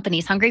two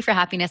companies, Hungry for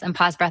Happiness and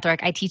Pause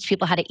Breathwork, I teach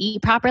people how to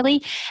eat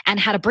properly and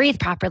how to breathe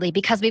properly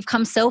because we've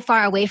come so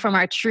far away from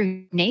our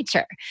true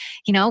nature.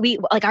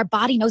 Our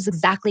body knows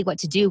exactly what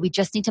to do. We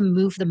just need to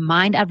move the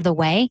mind out of the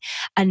way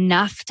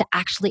enough to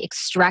actually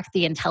extract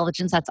the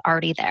intelligence that's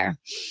already there.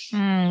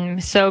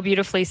 So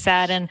beautifully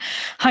said, and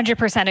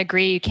 100%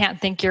 agree. You can't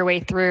think your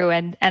way through.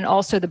 And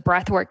also the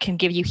breath work can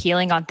give you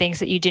healing on things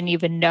that you didn't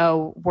even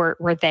know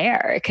were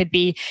there. It could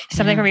be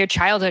something from your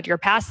childhood, your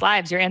past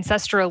lives, your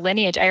ancestral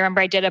lineage. I remember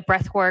I did a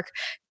breathwork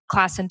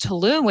class in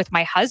Tulum with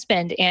my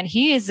husband, and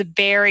he is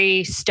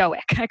very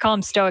stoic. I call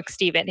him Stoic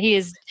Steven.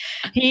 He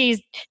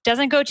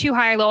doesn't go too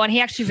high or low, and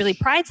he actually really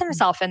prides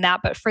himself in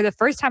that. But for the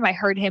first time, I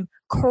heard him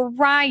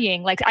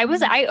crying.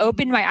 I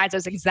opened my eyes. I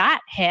was like, is that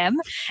him?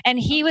 And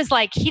he was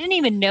like, he didn't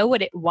even know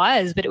what it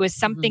was, but it was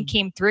something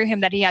came through him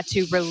that he had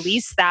to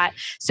release that.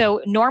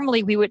 So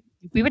normally we would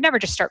never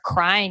just start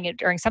crying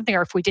during something,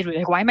 or if we did, we'd be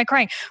like, why am I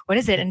crying? What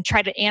is it? And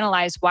try to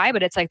analyze why.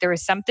 But it's like there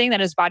was something that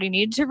his body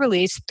needed to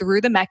release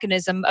through the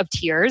mechanism of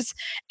tears.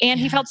 And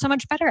he felt so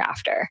much better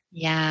after.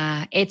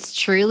 Yeah, it's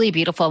truly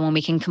beautiful when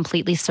we can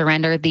completely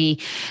surrender the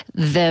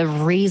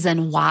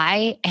reason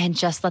why and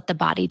just let the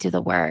body do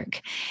the work.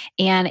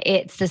 And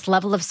it's this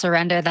level of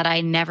surrender that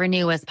I never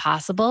knew was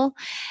possible.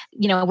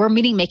 We're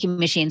meaning-making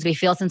machines. We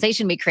feel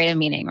sensation, we create a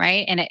meaning,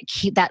 right? And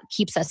that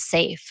keeps us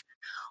safe.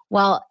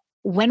 Well,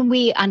 when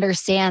we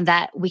understand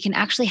that we can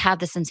actually have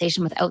the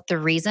sensation without the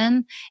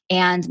reason,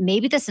 and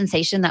maybe the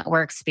sensation that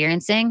we're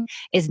experiencing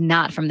is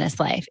not from this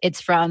life. It's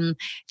from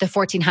the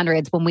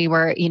 1400s when we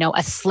were,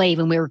 a slave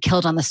and we were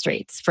killed on the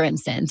streets, for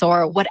instance,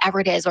 or whatever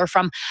it is, or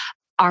from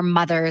our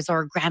mothers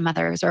or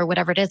grandmothers or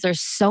whatever it is.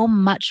 There's so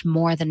much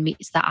more than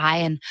meets the eye,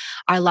 and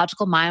our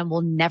logical mind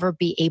will never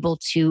be able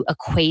to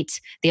equate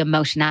the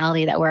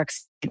emotionality that we're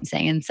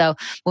experiencing. And so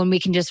when we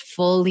can just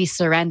fully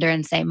surrender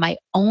and say, my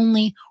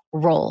only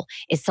role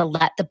is to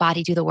let the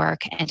body do the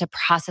work and to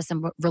process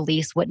and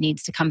release what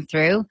needs to come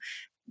through,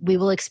 we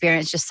will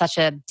experience just such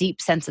a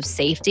deep sense of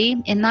safety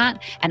in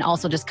that, and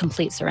also just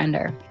complete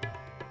surrender.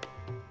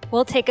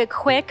 We'll take a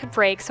quick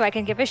break so I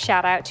can give a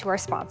shout out to our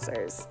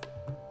sponsors.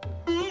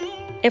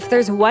 If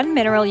there's one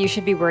mineral you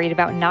should be worried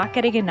about not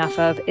getting enough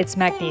of, it's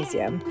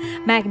magnesium.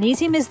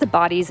 Magnesium is the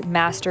body's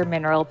master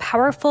mineral,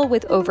 powerful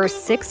with over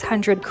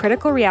 600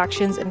 critical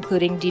reactions,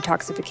 including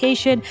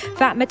detoxification,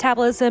 fat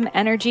metabolism,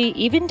 energy,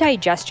 even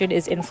digestion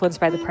is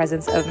influenced by the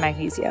presence of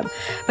magnesium.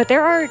 But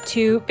there are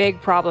two big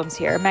problems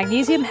here.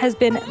 Magnesium has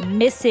been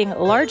missing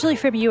largely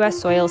from U.S.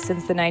 soil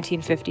since the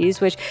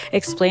 1950s, which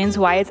explains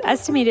why it's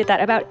estimated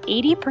that about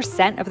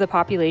 80% of the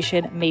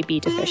population may be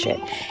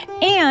deficient.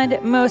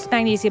 And most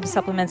magnesium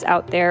supplements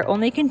out there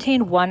only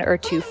contain one or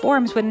two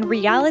forms, when in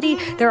reality,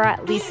 there are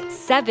at least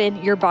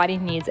 7 your body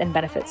needs and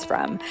benefits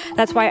from.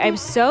 That's why I'm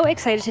so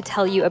excited to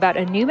tell you about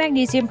a new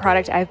magnesium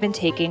product I've been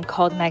taking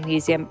called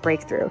Magnesium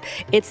Breakthrough.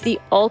 It's the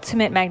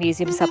ultimate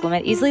magnesium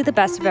supplement, easily the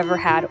best I've ever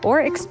had or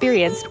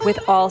experienced with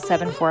all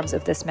 7 forms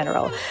of this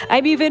mineral.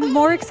 I'm even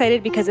more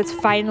excited because it's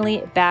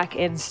finally back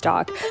in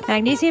stock.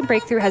 Magnesium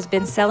Breakthrough has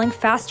been selling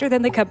faster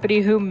than the company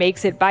who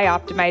makes it,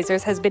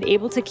 Bioptimizers, has been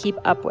able to keep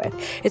up with.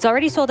 It's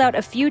already sold out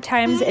a few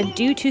times, and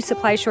due to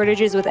supply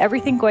shortages with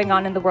everything going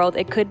on in the world,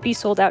 it could be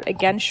sold out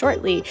again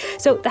shortly.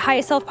 So the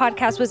Highest Self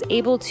podcast was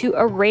able to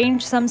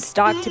arrange some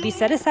stock to be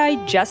set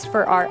aside just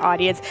for our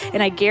audience,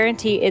 and I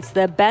guarantee it's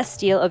the best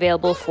deal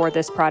available for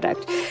this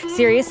product.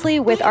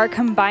 Seriously, with our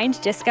combined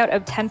discount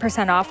of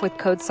 10% off with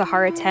code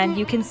Sahara10,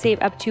 you can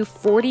save up to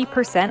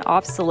 40%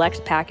 off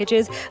select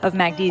packages of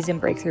Magnesium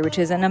Breakthrough, which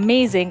is an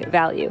amazing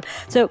value.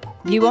 So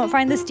you won't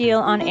find this deal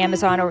on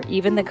Amazon or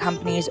even the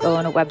company's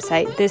own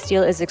website. This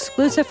deal is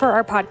exclusive for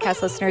our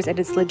podcast listeners, and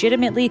it's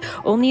legitimately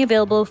only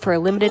available for a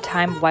limited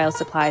time while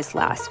supplies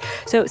last.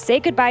 So say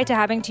goodbye to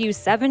having to use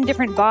 7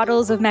 different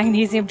bottles of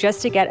magnesium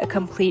just to get a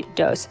complete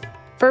dose.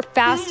 For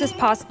fastest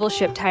possible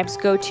ship times,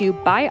 go to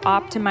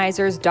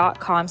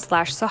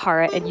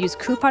bioptimizers.com/Sahara and use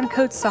coupon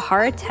code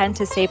Sahara10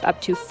 to save up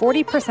to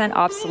 40%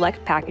 off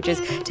select packages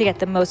to get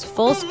the most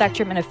full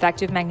spectrum and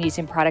effective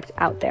magnesium product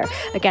out there.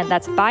 Again,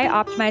 that's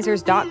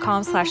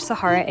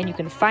bioptimizers.com/Sahara, and you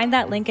can find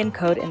that link and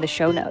code in the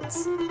show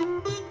notes.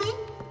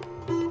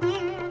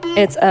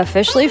 It's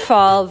officially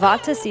fall,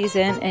 Vata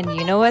season, and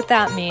you know what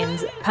that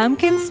means.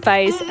 Pumpkin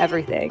spice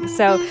everything.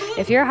 So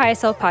if you're a High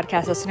Self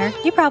podcast listener,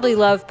 you probably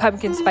love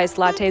pumpkin spice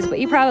lattes, but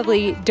you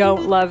probably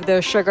don't love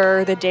the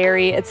sugar, the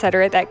dairy,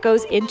 etc. that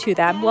goes into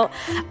them. Well,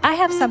 I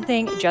have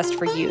something just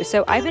for you.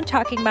 So I've been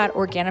talking about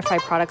Organifi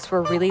products for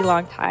a really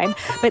long time,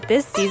 but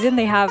this season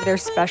they have their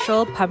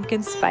special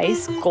pumpkin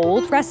spice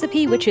gold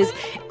recipe, which is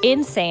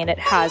insane. It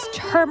has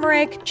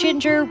turmeric,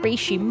 ginger,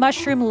 reishi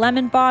mushroom,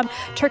 lemon balm,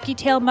 turkey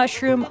tail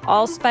mushroom,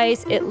 allspice.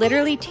 It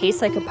literally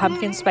tastes like a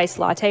pumpkin spice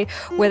latte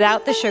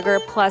without the sugar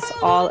plus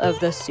all of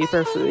the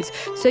superfoods.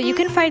 So you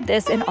can find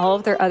this in all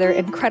of their other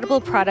incredible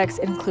products,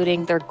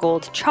 including their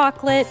gold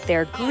chocolate,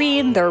 their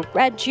green, their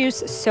red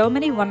juice, so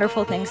many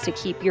wonderful things to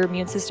keep your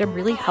immune system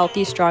really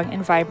healthy, strong,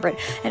 and vibrant,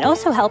 and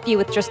also help you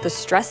with just the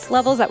stress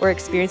levels that we're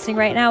experiencing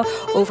right now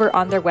over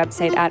on their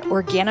website at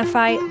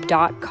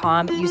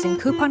Organifi.com using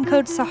coupon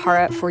code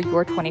Sahara for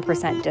your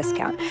 20%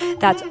 discount.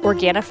 That's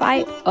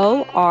Organifi,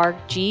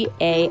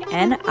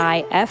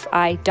 Organifi.com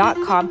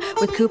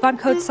with coupon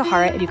code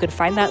Sahara, and you can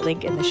find that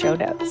link in the show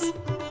notes.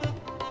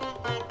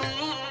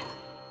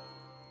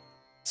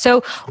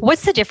 So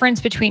what's the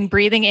difference between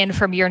breathing in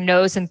from your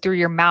nose and through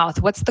your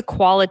mouth? What's the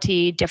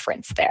quality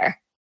difference there?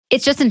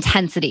 It's just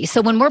intensity.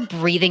 So when we're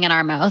breathing in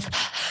our mouth,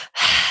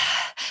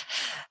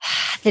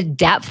 the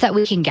depth that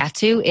we can get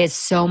to is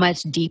so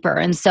much deeper.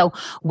 And so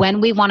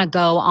when we want to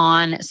go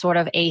on sort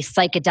of a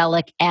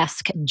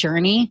psychedelic-esque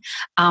journey,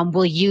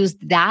 we'll use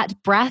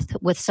that breath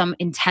with some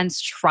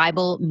intense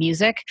tribal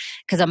music,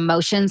 because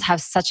emotions have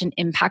such an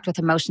impact with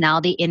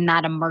emotionality in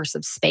that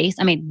immersive space.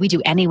 I mean, we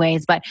do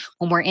anyways, but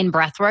when we're in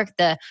breathwork,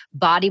 the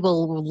body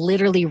will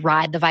literally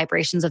ride the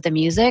vibrations of the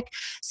music.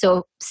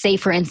 So say,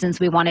 for instance,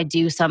 we want to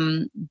do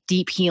some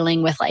deep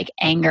healing with like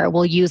anger.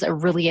 We'll use a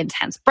really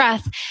intense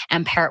breath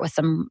and pair it with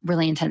some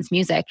really intense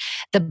music.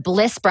 The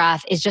bliss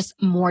breath is just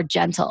more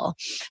gentle.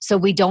 So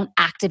we don't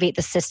activate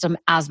the system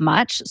as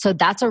much. So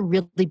that's a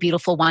really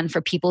beautiful one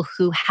for people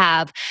who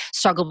have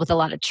struggled with a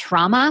lot of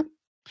trauma.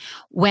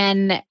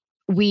 When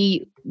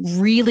we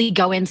really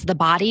go into the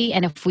body,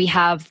 and if we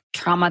have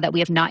trauma that we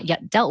have not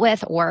yet dealt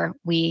with or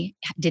we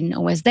didn't know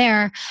was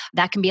there,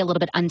 that can be a little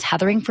bit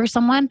untethering for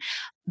someone.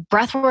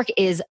 Breathwork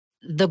is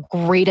the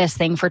greatest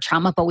thing for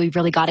trauma, but we've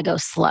really got to go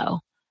slow.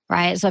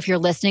 Right? So if you're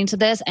listening to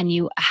this and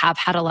you have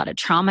had a lot of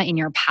trauma in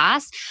your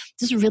past,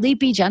 just really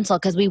be gentle,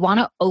 because we want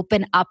to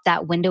open up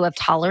that window of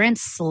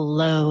tolerance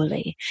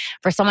slowly.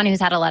 For someone who's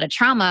had a lot of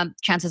trauma,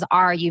 chances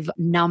are you've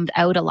numbed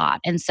out a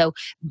lot. And so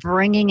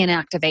bringing in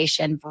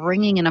activation,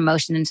 bringing an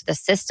emotion into the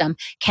system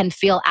can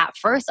feel at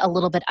first a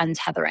little bit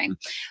untethering.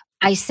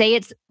 I say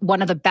it's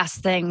one of the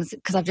best things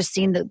because I've just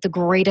seen the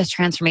greatest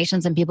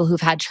transformations in people who've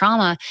had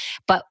trauma.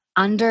 But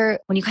when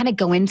you kind of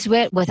go into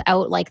it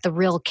without like the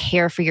real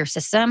care for your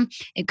system,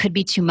 it could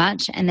be too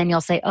much. And then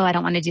you'll say, oh, I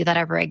don't want to do that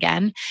ever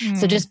again.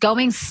 So just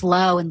going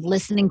slow and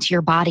listening to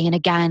your body. And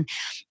again,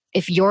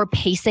 if your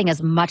pacing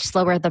is much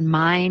slower than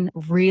mine,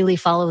 really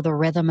follow the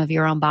rhythm of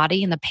your own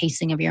body and the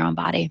pacing of your own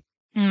body.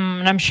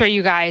 And I'm sure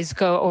you guys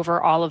go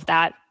over all of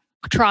that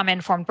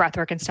trauma-informed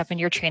breathwork and stuff in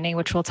your training,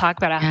 which we'll talk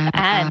about at the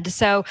end.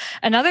 So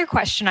another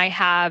question I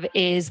have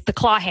is the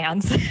claw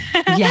hands.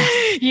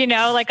 Yes. You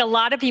know, like a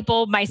lot of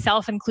people,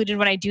 myself included,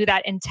 when I do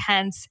that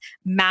intense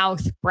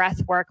mouth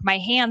breath work, my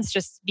hands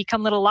just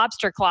become little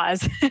lobster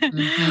claws.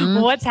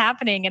 What's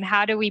happening and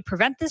how do we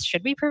prevent this?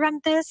 Should we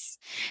prevent this?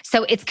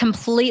 So it's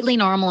completely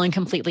normal and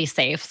completely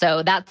safe.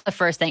 So that's the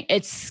first thing.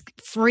 It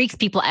freaks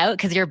people out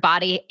because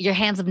your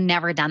hands have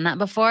never done that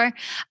before.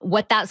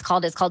 What that's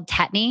called is called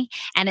tetany,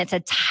 and it's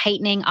a tightening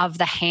of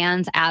the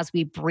hands as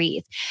we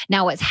breathe.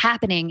 Now, what's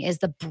happening is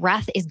the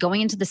breath is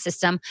going into the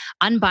system,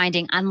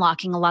 unbinding,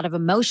 unlocking a lot of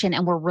emotion,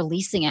 and we're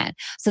releasing it.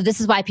 So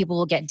this is why people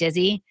will get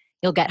dizzy.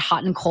 You'll get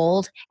hot and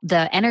cold.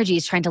 The energy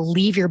is trying to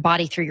leave your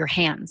body through your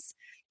hands,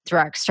 through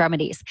our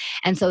extremities.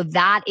 And so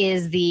that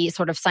is the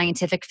sort of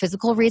scientific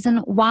physical reason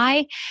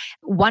why.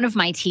 One of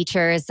my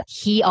teachers,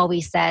 he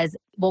always says,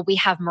 well, we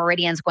have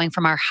meridians going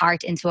from our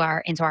heart into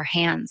our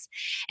hands.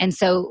 And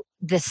so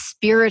the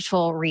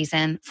spiritual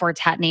reason for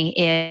tetany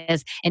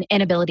is an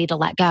inability to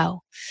let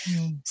go.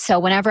 So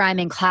whenever I'm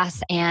in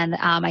class and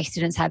my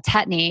students have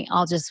tetany,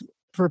 I'll just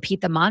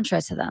repeat the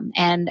mantra to them.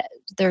 And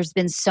there's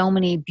been so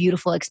many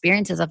beautiful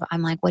experiences of,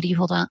 I'm like, what are you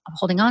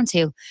holding on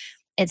to?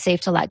 It's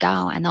safe to let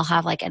go. And they'll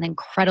have like an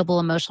incredible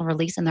emotional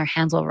release and their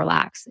hands will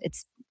relax.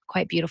 It's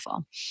quite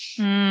beautiful.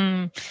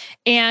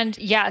 And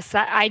yes,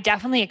 I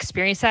definitely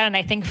experienced that. And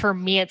I think for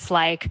me, it's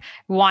like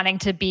wanting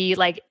to be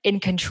like in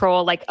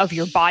control, like of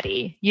your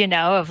body, you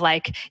know, of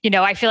like, you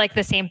know, I feel like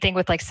the same thing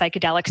with like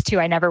psychedelics too.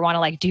 I never want to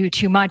like do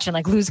too much and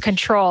like lose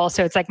control.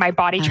 So it's like my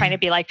body trying to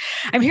be like,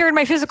 I'm here in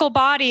my physical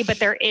body, but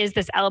there is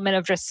this element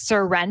of just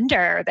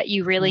surrender that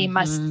you really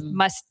must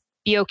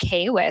be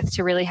okay with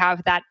to really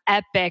have that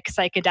epic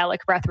psychedelic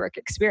breathwork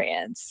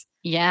experience.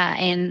 Yeah.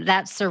 And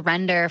that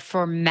surrender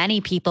for many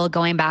people,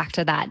 going back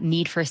to that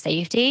need for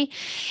safety,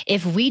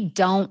 if we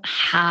don't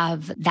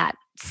have that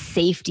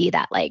safety,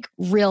 that like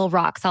real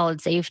rock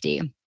solid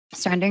safety,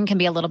 surrendering can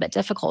be a little bit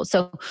difficult.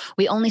 So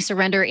we only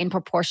surrender in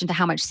proportion to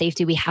how much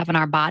safety we have in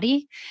our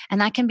body.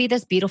 And that can be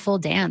this beautiful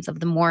dance of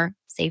the more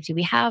safety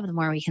we have, the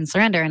more we can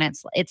surrender. And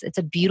it's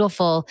a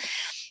beautiful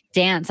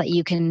dance that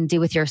you can do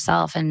with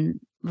yourself and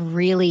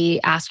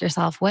really ask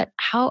yourself,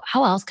 how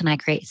else can I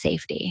create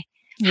safety?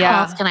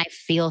 How else Yeah. can I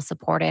feel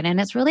supported? And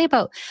it's really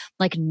about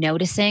like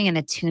noticing and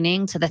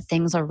attuning to the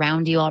things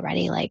around you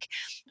already. Like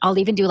I'll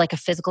even do like a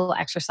physical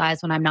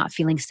exercise when I'm not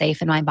feeling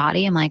safe in my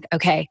body. I'm like,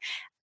 okay,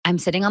 I'm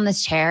sitting on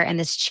this chair and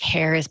this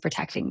chair is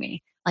protecting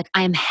me. Like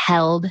I'm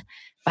held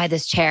by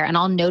this chair, and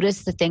I'll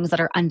notice the things that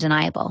are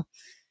undeniable.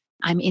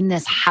 I'm in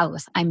this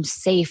house. I'm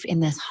safe in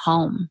this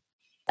home.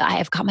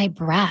 I've got my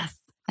breath.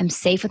 I'm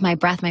safe with my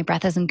breath. My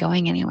breath isn't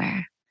going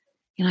anywhere.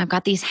 I've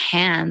got these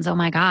hands. Oh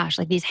my gosh,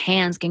 like these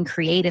hands can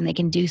create and they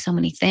can do so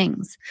many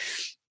things.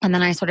 And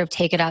then I sort of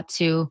take it up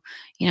to,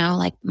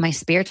 like my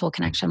spiritual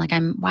connection. Like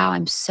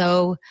I'm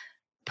so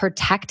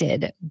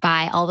protected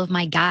by all of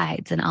my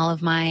guides and all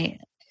of my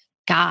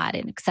God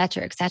and et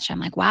cetera, et cetera. I'm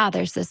like, wow,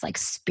 there's this like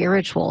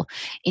spiritual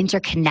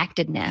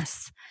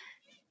interconnectedness.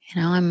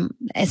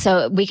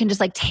 So we can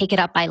just like take it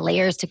up by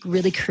layers to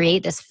really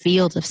create this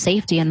field of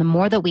safety. And the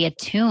more that we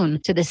attune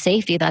to the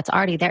safety that's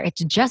already there,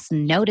 it's just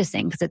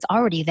noticing because it's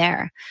already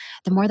there.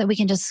 The more that we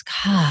can just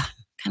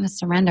kind of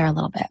surrender a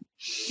little bit.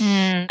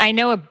 I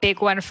know a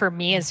big one for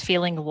me is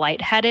feeling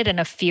lightheaded and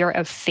a fear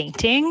of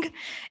fainting.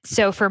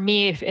 So for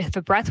me, if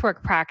a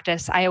breathwork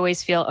practice, I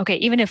always feel, okay,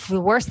 even if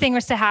the worst thing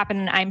was to happen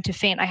and I'm to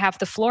faint, I have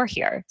the floor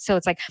here. So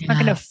it's like, I'm not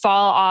going to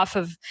fall off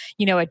of,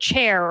 a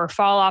chair or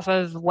fall off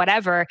of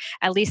whatever.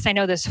 At least I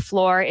know this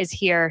floor is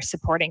here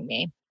supporting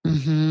me.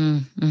 Mm-hmm,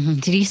 mm-hmm.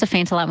 Did you used to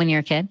faint a lot when you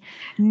were a kid?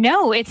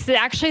 No, it's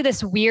actually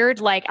this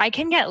weird, like I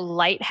can get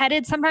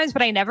lightheaded sometimes,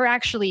 but I never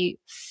actually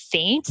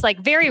faint.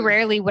 Like very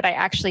rarely would I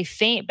actually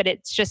faint, but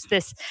it's just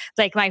this,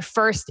 like my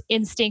first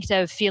instinct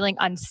of feeling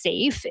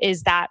unsafe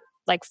is that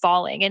like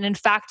falling. And in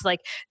fact,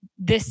 like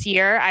this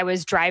year I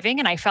was driving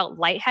and I felt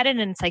lightheaded,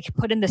 and it's like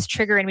put in this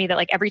trigger in me that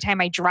like every time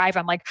I drive,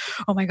 I'm like,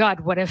 oh my God,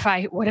 what if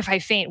I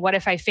faint? What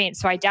if I faint?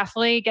 So I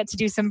definitely get to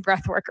do some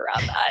breath work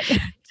around that.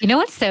 You know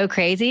what's so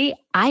crazy?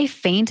 I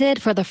fainted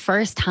for the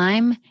first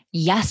time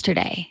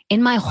yesterday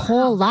in my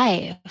whole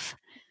life.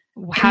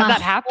 How'd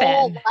that happen?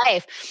 Whole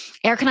life.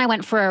 Eric and I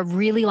went for a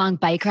really long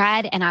bike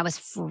ride and I was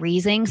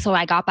freezing. So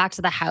I got back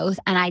to the house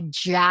and I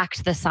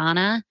jacked the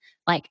sauna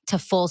like to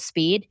full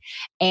speed.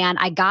 And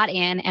I got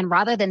in, and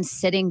rather than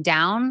sitting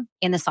down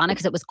in the sauna,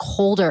 because it was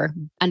colder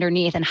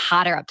underneath and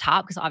hotter up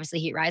top, because obviously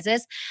heat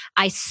rises,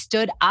 I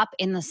stood up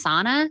in the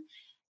sauna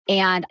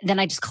and then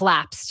I just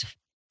collapsed.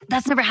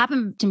 That's never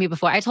happened to me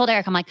before. I told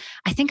Eric, I'm like,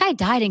 I think I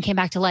died and came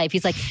back to life.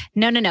 He's like,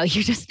 no,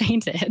 you just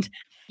fainted.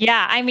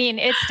 Yeah, I mean,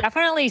 it's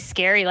definitely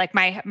scary. Like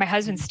my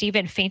husband,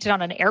 Steven, fainted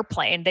on an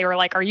airplane. They were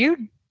like, are you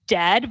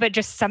dead? But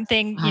just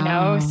something,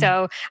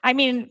 So, I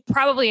mean,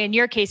 probably in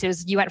your case, it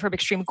was you went from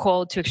extreme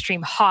cold to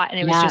extreme hot, and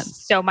it was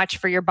just so much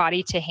for your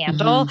body to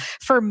handle. Mm-hmm.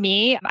 For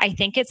me, I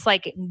think it's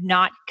like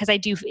not, because I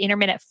do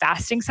intermittent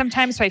fasting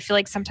sometimes. So I feel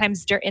like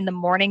sometimes in the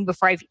morning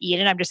before I've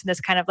eaten, I'm just in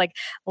this kind of like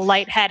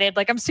lightheaded,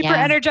 like I'm super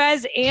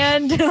energized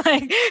and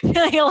like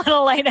feeling a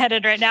little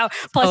lightheaded right now.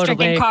 Plus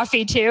drinking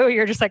coffee too.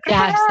 You're just like,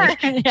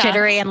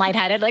 jittery and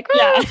lightheaded, like,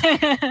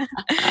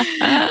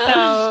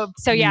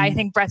 so yeah, I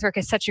think breathwork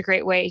is such a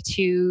great way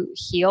to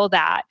heal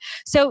that.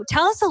 So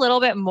tell us a little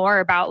bit more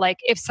about like,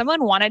 if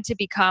someone wanted to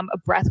become a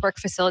breathwork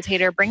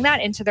facilitator, bring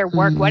that into their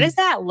work. What does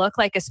that look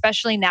like,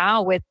 especially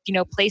now with,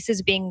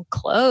 places being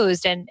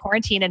closed and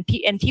quarantine and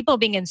people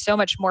being in so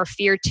much more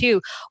fear too?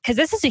 Because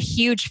this is a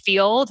huge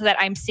field that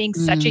I'm seeing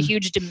such a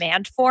huge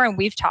demand for. And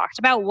we've talked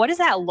about, what does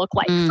that look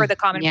like for the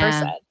common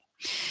person?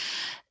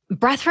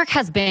 Breathwork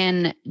has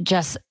been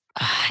just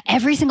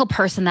every single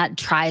person that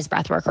tries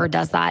breathwork or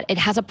does that, it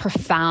has a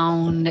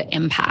profound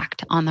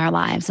impact on their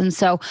lives. And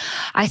so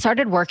I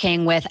started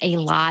working with a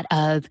lot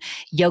of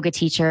yoga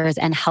teachers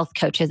and health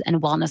coaches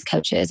and wellness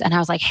coaches. And I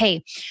was like,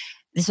 hey,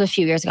 this was a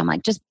few years ago. I'm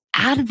like, just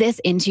add this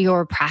into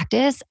your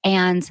practice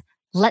and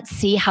let's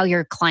see how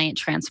your client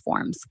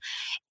transforms.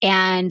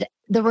 And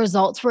the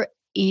results were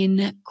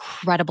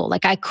incredible.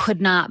 Like I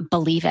could not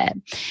believe it.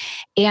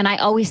 And I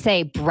always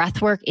say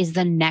breathwork is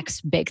the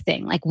next big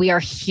thing. Like we are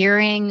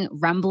hearing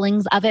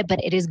rumblings of it,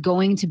 but it is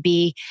going to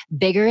be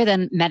bigger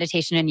than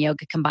meditation and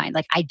yoga combined.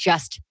 Like I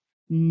just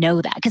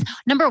know that, because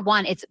number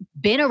one, it's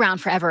been around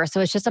forever. So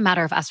it's just a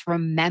matter of us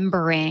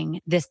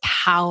remembering this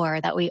power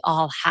that we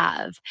all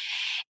have.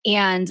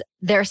 And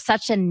there's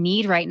such a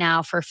need right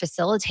now for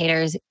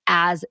facilitators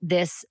as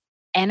this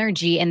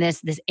energy and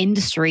this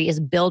industry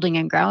is building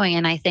and growing.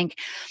 And I think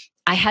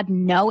I had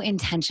no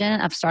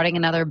intention of starting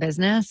another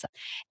business,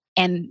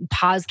 and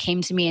pause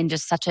came to me in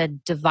just such a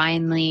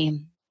divinely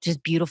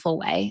just beautiful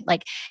way.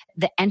 Like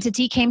the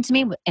entity came to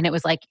me and it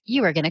was like,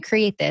 you are going to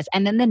create this.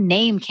 And then the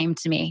name came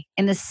to me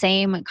in the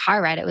same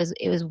car ride. It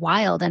was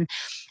wild. And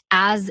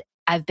as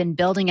I've been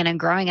building it and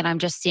growing it, I'm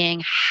just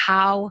seeing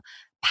how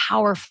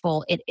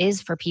powerful it is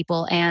for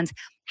people and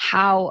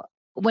how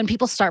when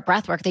people start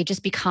breath work, they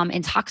just become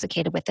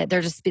intoxicated with it.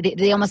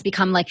 They almost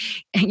become like,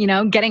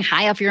 getting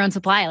high off your own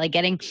supply, like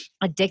getting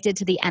addicted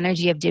to the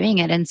energy of doing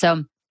it. And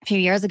so a few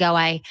years ago,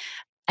 I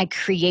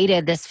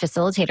created this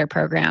facilitator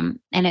program,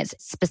 and it's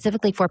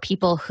specifically for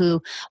people who,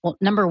 well,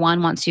 number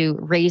one, want to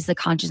raise the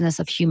consciousness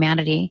of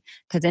humanity.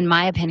 Because in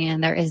my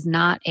opinion, that's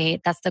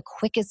the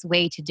quickest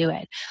way to do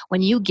it.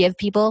 When you give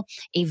people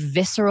a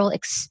visceral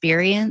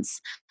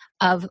experience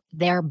of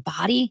their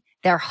body,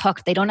 they're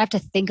hooked. They don't have to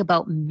think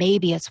about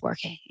maybe it's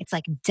working. It's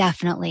like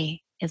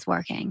definitely is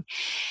working.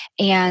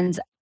 And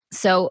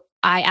so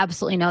I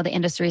absolutely know the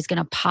industry is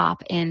going to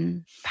pop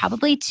in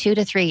probably 2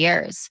 to 3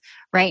 years.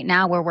 Right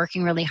now, we're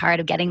working really hard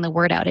of getting the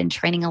word out and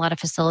training a lot of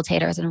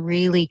facilitators and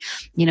really,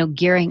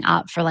 gearing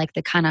up for like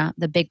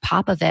the big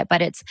pop of it.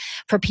 But it's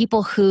for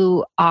people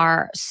who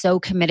are so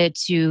committed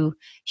to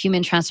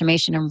human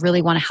transformation and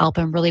really want to help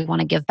and really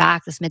want to give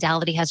back. This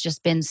modality has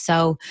just been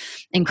so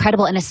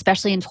incredible. And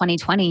especially in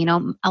 2020,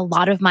 a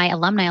lot of my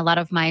alumni, a lot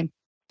of my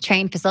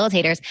trained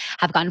facilitators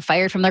have gotten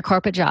fired from their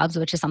corporate jobs,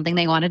 which is something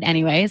they wanted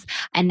anyways,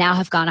 and now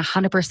have gone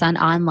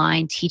 100%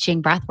 online,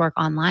 teaching breathwork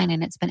online.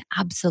 And it's been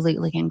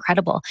absolutely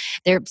incredible.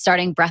 They're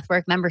starting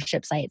breathwork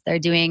membership sites. They're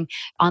doing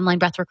online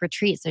breathwork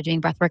retreats. They're doing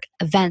breathwork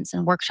events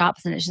and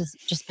workshops. And it's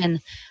just been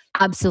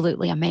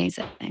absolutely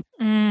amazing.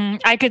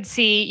 I could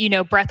see,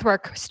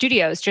 breathwork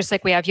studios, just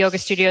like we have yoga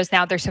studios.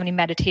 Now there's so many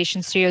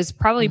meditation studios.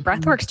 Probably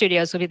breathwork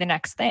studios will be the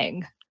next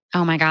thing.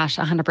 Oh my gosh,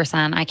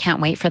 100%. I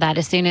can't wait for that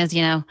as soon as,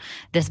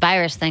 this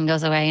virus thing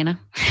goes away,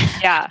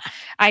 Yeah,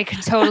 I can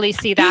totally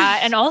see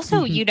that. And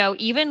also,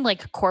 even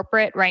like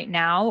corporate right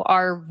now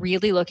are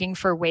really looking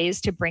for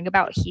ways to bring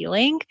about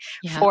healing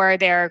for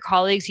their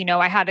colleagues.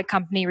 I had a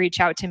company reach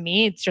out to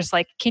me. It's just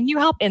like, can you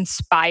help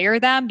inspire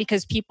them?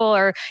 Because people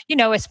are,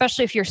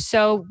 especially if you're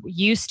so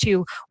used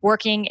to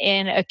working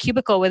in a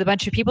cubicle with a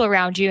bunch of people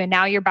around you and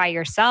now you're by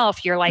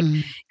yourself, you're like,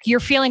 you're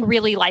feeling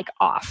really like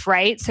off,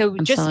 right? So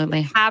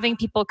Absolutely. Just having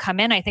people come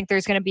in, I think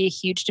there's going to be a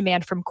huge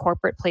demand from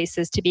corporate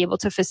places to be able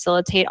to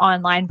facilitate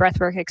online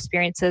breathwork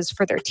experiences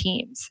for their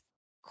teams.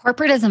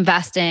 Corporate is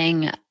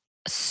investing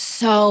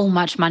so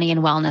much money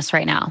in wellness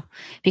right now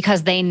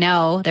because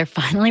they're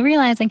finally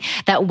realizing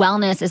that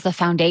wellness is the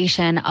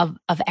foundation of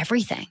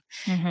everything.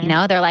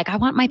 They're like, I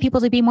want my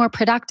people to be more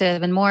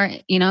productive and more,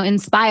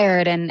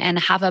 inspired and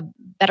have a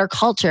better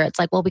culture. It's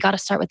like, well, we got to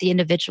start with the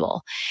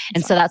individual.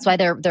 And so that's why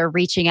they're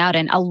reaching out.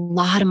 And a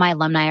lot of my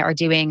alumni are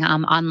doing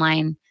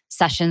online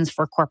sessions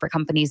for corporate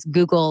companies,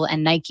 Google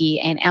and Nike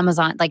and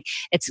Amazon. Like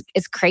it's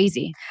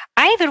crazy.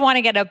 I even want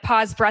to get a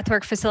pause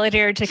breathwork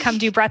facilitator to come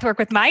do breathwork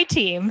with my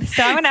team.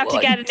 So I'm going to have to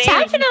get a name.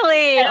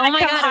 Definitely. And oh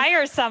my God.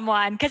 Hire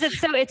someone because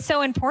it's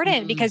so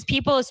important because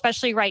people,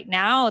 especially right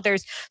now,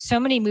 there's so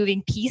many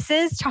moving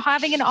pieces to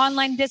having an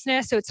online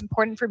business. So it's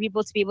important for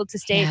people to be able to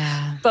stay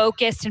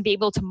focused and be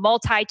able to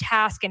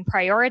multitask and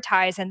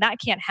prioritize. And that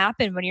can't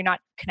happen when you're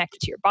not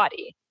connected to your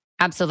body.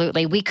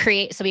 Absolutely. We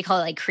call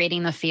it like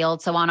creating the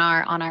field. So on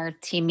our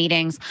team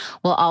meetings,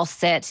 we'll all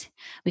sit,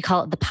 we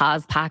call it the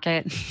pause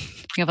pocket.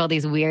 We have all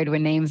these weird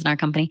names in our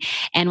company,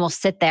 and we'll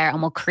sit there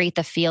and we'll create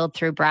the field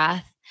through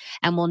breath.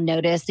 And we'll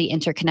notice the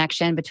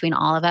interconnection between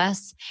all of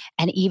us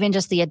and even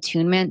just the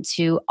attunement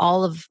to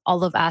all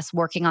of us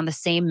working on the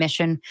same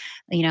mission,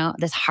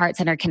 this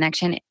heart-centered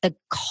connection. The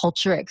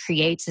culture it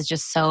creates is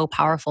just so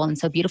powerful and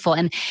so beautiful.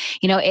 And,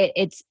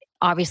 it's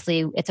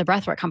obviously it's a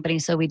breathwork company,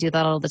 so we do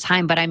that all the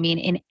time. But I mean,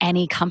 in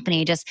any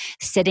company, just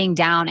sitting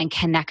down and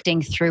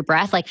connecting through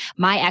breath, like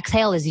my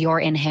exhale is your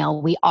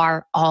inhale. We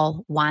are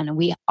all one.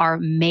 We are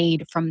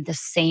made from the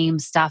same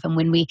stuff. And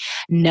when we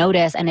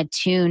notice and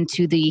attune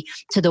to the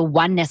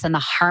oneness and the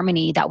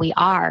harmony that we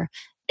are,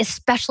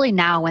 especially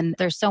now when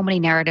there's so many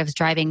narratives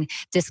driving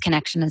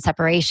disconnection and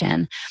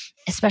separation,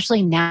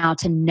 especially now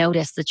to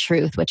notice the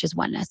truth, which is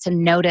oneness, to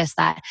notice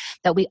that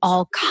we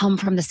all come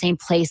from the same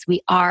place.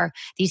 We are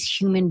these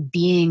human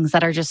beings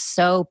that are just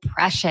so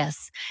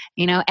precious.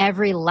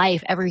 Every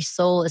life, every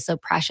soul is so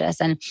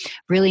precious. And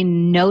really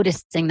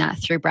noticing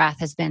that through breath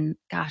has been,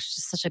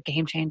 just such a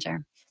game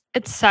changer.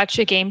 It's such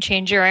a game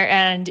changer.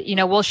 And,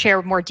 we'll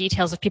share more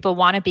details if people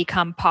want to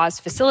become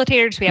pause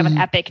facilitators. We have an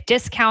epic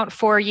discount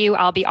for you.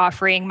 I'll be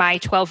offering my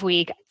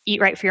 12-week Eat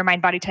Right for Your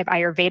Mind Body Type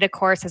Ayurveda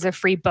course as a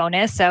free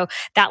bonus. So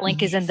that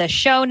link is in the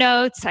show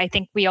notes. I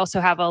think we also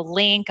have a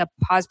link, a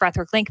pause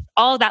breathwork link.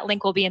 All of that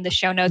link will be in the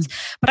show notes.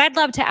 But I'd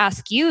love to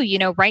ask you,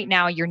 right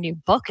now your new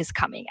book is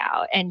coming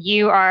out and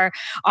you are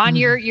on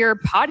your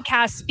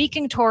podcast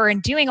speaking tour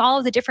and doing all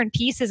of the different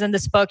pieces in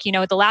this book.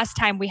 The last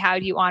time we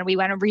had you on, we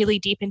went really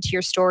deep into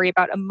your story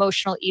about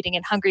emotional eating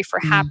and hungry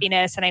for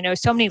happiness. And I know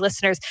so many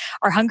listeners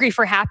are hungry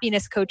for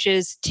happiness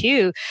coaches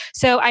too.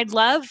 So I'd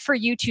love for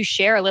you to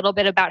share a little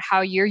bit about how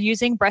you're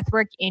using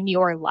breathwork in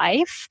your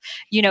life,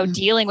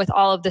 dealing with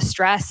all of the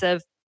stress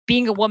of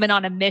being a woman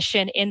on a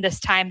mission in this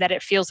time that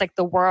it feels like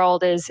the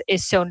world is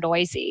so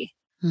noisy.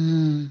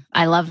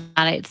 I love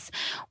that.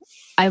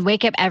 I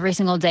wake up every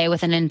single day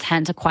with an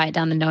intent to quiet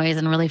down the noise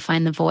and really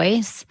find the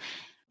voice.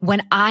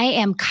 When I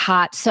am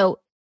caught, so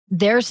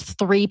there's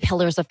 3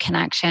 pillars of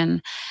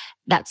connection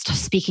that's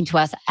speaking to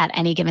us at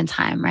any given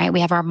time, right?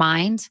 We have our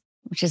mind,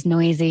 which is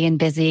noisy and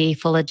busy,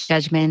 full of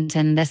judgment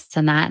and this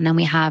and that. And then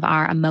we have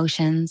our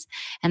emotions,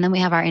 and then we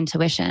have our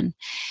intuition.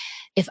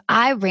 If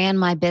I ran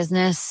my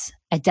business,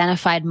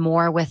 identified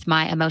more with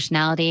my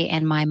emotionality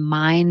and my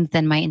mind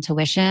than my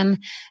intuition,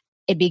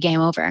 it'd be game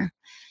over.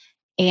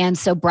 And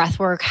so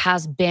breathwork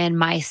has been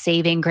my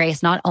saving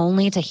grace, not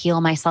only to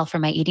heal myself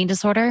from my eating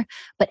disorder,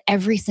 but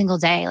every single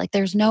day. Like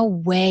there's no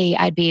way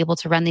I'd be able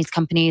to run these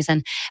companies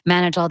and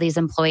manage all these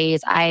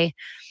employees. I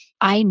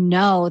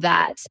know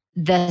that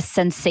the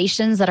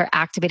sensations that are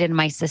activated in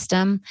my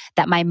system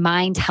that my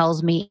mind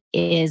tells me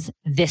is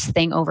this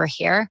thing over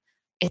here,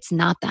 it's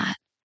not that.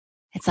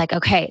 It's like,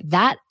 okay,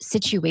 that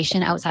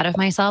situation outside of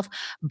myself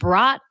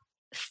brought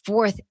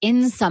forth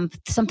in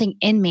something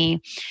in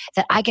me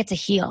that I get to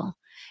heal.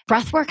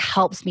 Breathwork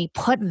helps me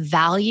put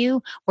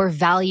value where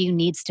value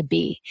needs to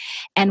be.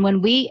 And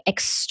when we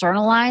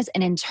externalize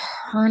an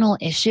internal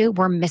issue,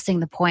 we're missing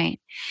the point.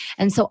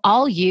 And so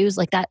I'll use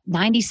like that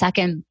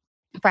 90-second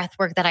breath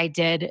work that I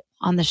did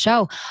on the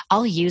show.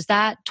 I'll use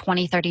that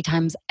 20, 30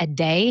 times a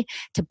day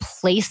to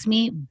place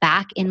me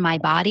back in my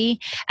body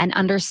and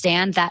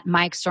understand that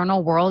my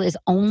external world is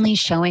only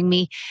showing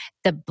me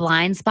the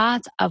blind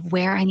spots of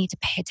where I need to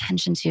pay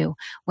attention to,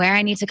 where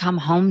I need to come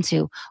home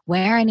to,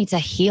 where I need to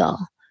heal,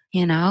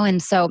 you know?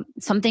 And so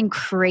something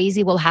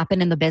crazy will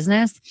happen in the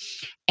business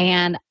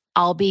and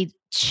I'll be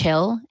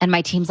chill. And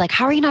my team's like,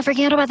 how are you not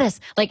freaking out about this?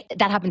 Like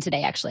that happened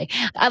today, actually.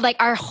 Like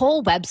our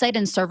whole website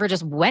and server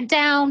just went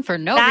down for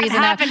no reason.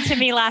 That happened to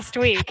me last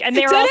week. And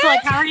they were also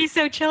like, how are you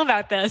so chill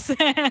about this?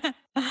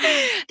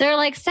 They're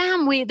like,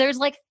 Sam, there's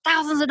like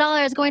thousands of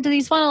dollars going to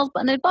these funnels.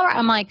 And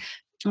I'm like,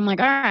 all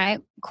right,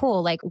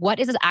 cool. Like what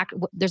is this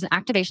there's an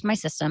activation in my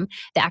system.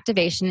 The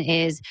activation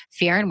is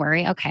fear and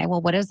worry. Okay,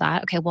 well, what is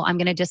that? Okay, well, I'm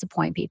going to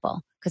disappoint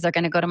people because they're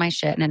going to go to my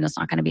shit and it's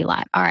not going to be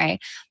live. All right.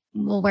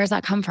 Well, where's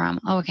that come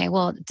from? Oh, okay.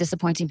 Well,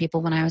 disappointing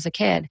people when I was a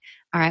kid.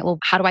 All right. Well,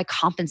 how do I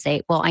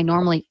compensate? Well, I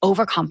normally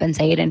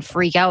overcompensate and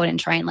freak out and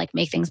try and like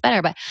make things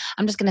better, but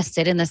I'm just going to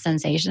sit in the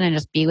sensation and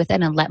just be with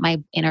it and let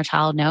my inner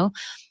child know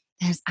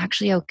that it's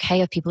actually okay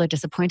if people are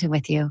disappointed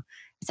with you.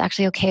 It's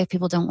actually okay if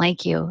people don't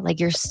like you. Like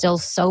you're still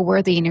so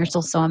worthy and you're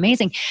still so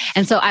amazing.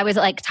 And so I was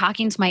like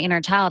talking to my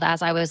inner child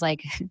as I was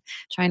like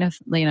trying to,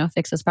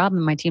 fix this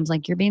problem. My team's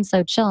like, you're being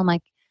so chill. I'm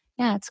like,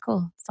 yeah, it's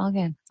cool. It's all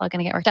good. It's all going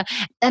to get worked out.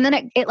 And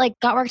then it like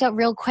got worked out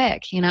real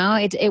quick.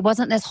 It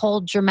wasn't this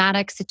whole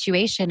dramatic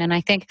situation. And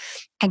I think,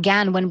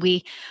 again, when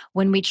we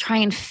try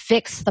and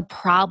fix the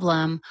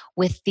problem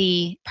with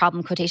the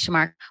problem quotation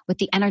mark, with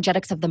the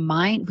energetics of the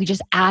mind, we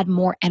just add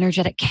more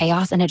energetic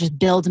chaos and it just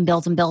builds and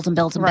builds and builds and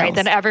builds and builds. Right.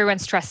 Then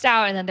everyone's stressed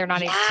out and then they're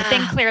not able to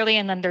think clearly.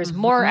 And then there's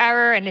more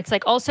error. And it's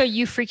like also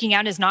you freaking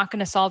out is not going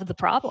to solve the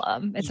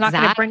problem. It's not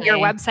going to bring your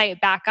website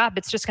back up.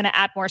 It's just going to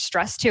add more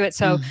stress to it.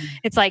 So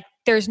it's like,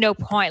 there's no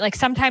point. Like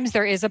sometimes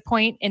there is a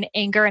point in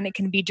anger and it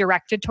can be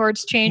directed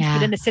towards change.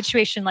 But in a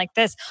situation like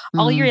this,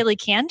 all you really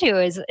can do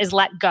is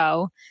let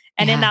go.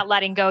 And in that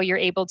letting go, you're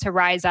able to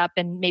rise up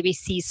and maybe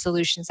see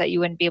solutions that you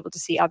wouldn't be able to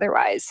see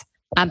otherwise.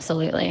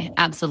 Absolutely.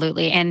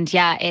 Absolutely. And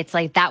yeah, it's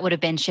like that would have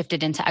been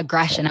shifted into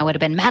aggression. I would have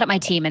been mad at my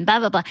team and blah,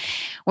 blah, blah.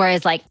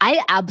 Whereas like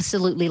I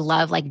absolutely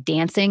love like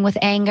dancing with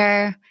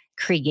anger,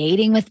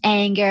 creating with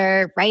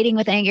anger, writing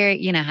with anger.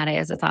 You know how it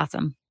is. It's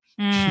awesome.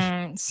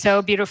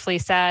 So beautifully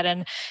said.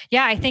 And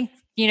yeah, I think,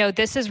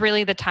 this is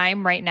really the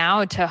time right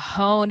now to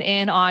hone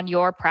in on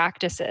your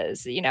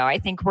practices. I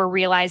think we're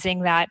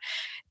realizing that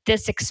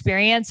this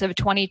experience of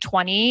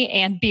 2020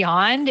 and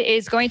beyond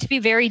is going to be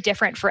very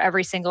different for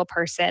every single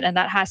person. And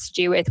that has to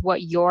do with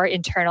what your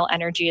internal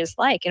energy is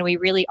like. And we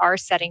really are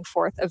setting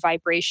forth a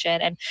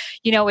vibration. And,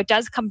 it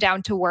does come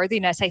down to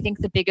worthiness. I think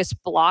the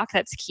biggest block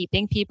that's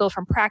keeping people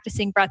from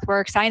practicing breath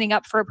work, signing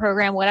up for a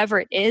program, whatever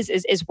it is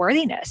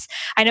worthiness.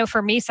 I know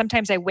for me,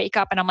 sometimes I wake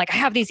up and I'm like, I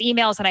have these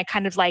emails and I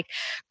kind of like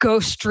go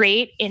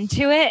straight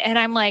into it. And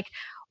I'm like,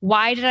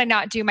 why did I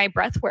not do my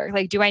breath work?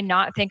 Like, do I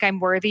not think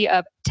I'm worthy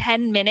of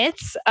 10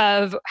 minutes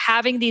of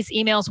having these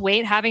emails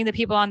wait, having the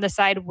people on the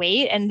side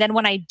wait? And then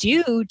when I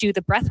do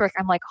the breath work,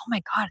 I'm like, oh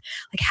my God,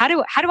 like how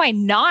do I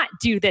not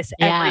do this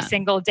every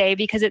single day?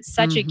 Because it's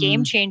such a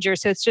game changer.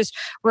 So it's just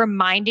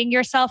reminding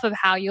yourself of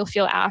how you'll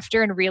feel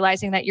after and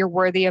realizing that you're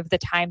worthy of the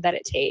time that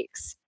it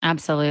takes.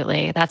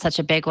 Absolutely. That's such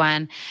a big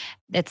one.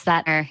 It's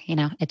that,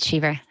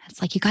 achiever.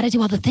 It's like, you got to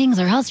do all the things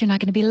or else you're not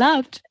going to be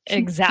loved.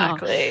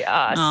 Exactly.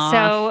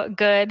 So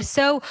good.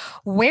 So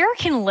where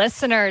can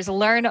listeners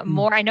learn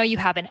more? I know you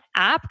have an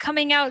app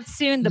coming out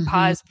soon, the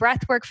Pause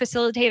Breathwork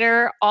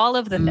Facilitator, all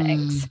of the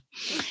things.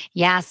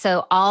 Yeah.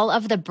 So all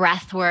of the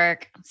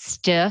breathwork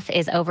stuff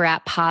is over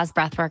at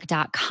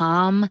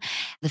pausebreathwork.com.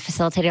 The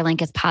facilitator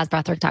link is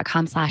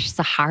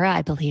pausebreathwork.com/Sahara,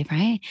 I believe,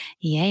 right?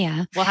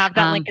 Yeah. We'll have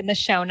that link in the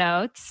show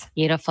notes.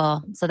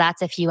 Beautiful. So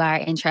that's if you are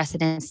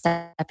interested in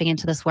stepping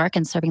into this work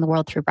and serving the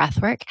world through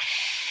breathwork.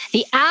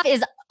 The app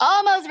is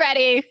almost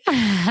ready.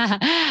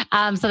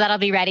 So that'll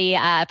be ready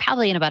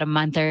probably in about a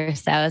month or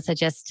so. So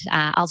just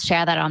I'll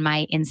share that on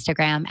my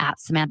Instagram at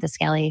Samantha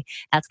Skelly.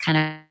 That's kind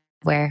of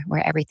where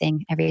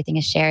everything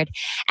is shared.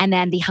 And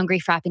then the Hungry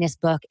for Happiness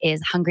book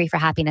is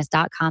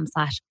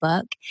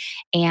hungryforhappiness.com/book.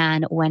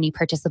 And when you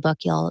purchase the book,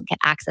 you'll get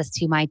access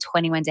to my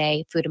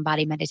 21-day food and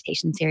body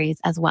meditation series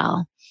as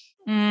well.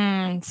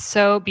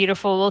 So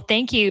beautiful. Well,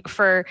 thank you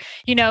for,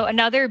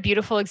 another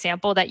beautiful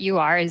example that you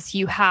are is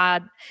you had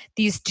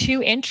these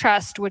two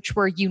interests, which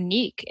were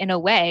unique in a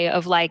way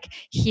of like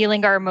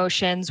healing our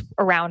emotions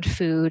around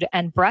food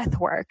and breath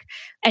work.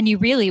 And you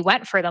really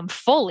went for them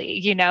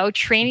fully,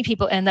 training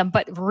people in them,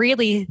 but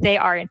really they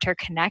are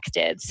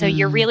interconnected. So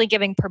you're really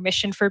giving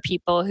permission for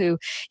people who,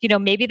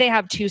 maybe they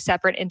have two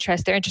separate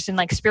interests. They're interested in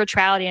like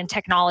spirituality and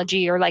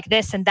technology or like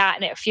this and that,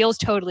 and it feels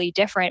totally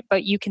different,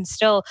 but you can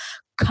still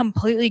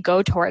completely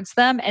go towards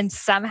them and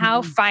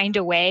somehow find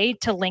a way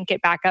to link it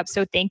back up.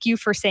 So thank you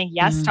for saying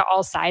yes to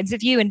all sides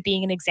of you and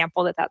being an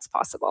example that that's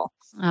possible.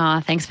 Oh,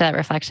 thanks for that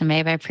reflection,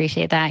 babe. I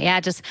appreciate that. Yeah,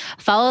 just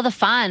follow the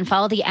fun,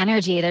 follow the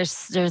energy.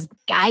 There's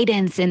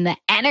guidance in the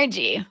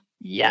energy.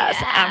 Yes,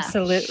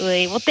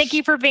 absolutely. Well, thank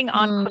you for being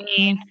on,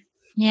 Queen.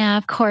 Yeah,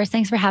 of course.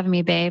 Thanks for having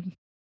me, babe.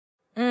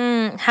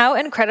 How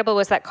incredible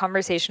was that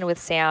conversation with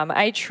Sam?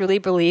 I truly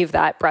believe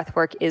that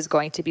breathwork is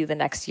going to be the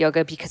next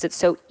yoga because it's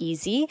so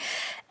easy.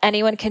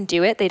 Anyone can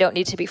do it. They don't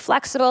need to be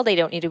flexible. They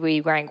don't need to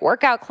be wearing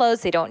workout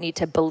clothes. They don't need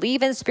to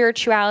believe in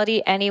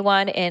spirituality.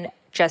 Anyone in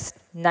just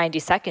 90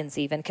 seconds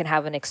even can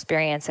have an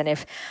experience. And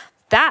if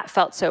that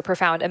felt so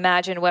profound,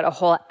 imagine what a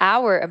whole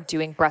hour of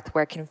doing breath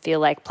work can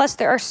feel like. Plus,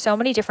 there are so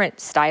many different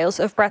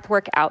styles of breath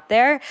work out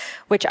there,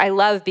 which I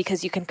love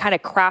because you can kind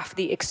of craft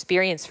the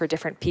experience for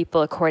different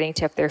people according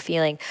to if they're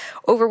feeling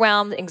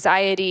overwhelmed,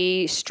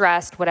 anxiety,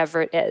 stressed,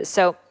 whatever it is.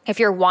 So if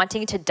you're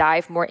wanting to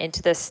dive more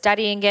into this,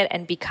 studying it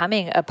and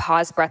becoming a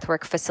pause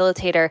breathwork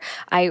facilitator,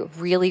 I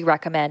really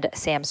recommend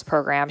Sam's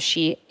program.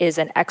 She is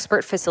an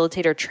expert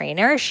facilitator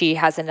trainer. She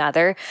has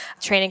another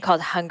training called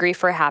Hungry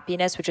for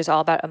Happiness, which is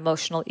all about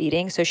emotional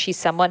eating. So she's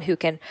someone who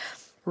can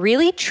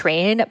really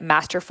train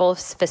masterful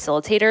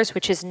facilitators,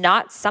 which is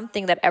not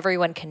something that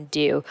everyone can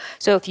do.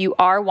 So if you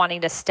are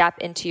wanting to step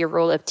into your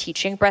role of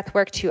teaching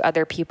breathwork to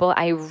other people,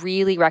 I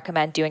really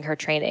recommend doing her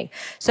training.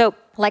 So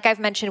like I've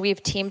mentioned,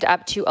 we've teamed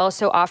up to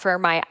also offer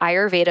my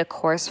Ayurveda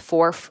course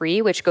for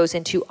free, which goes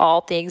into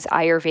all things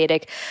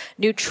Ayurvedic: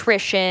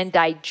 nutrition,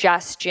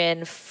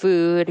 digestion,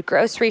 food,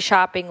 grocery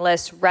shopping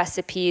lists,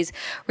 recipes,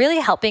 really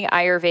helping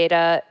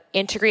Ayurveda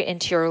integrate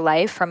into your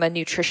life from a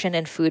nutrition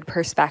and food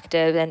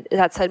perspective. And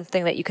that's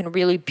something that you can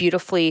really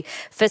beautifully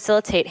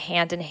facilitate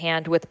hand in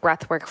hand with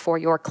breathwork for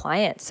your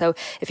clients. So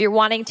if you're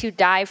wanting to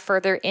dive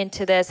further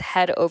into this,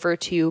 head over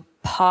to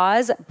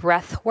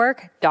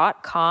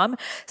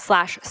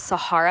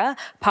pausebreathwork.com/Sahara,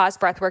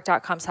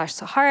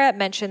 pausebreathwork.com/Sahara.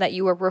 Mention that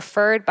you were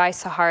referred by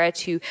Sahara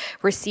to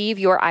receive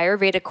your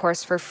Ayurveda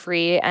course for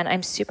free. And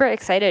I'm super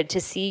excited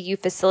to see you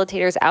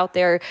facilitators out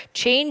there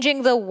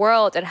changing the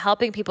world and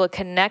helping people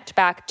connect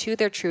back to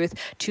their truth,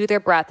 to their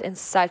breath in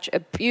such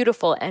a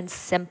beautiful and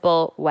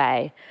simple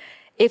way.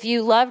 If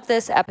you loved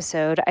this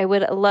episode, I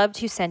would love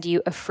to send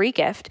you a free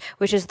gift,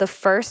 which is the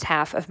first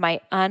half of my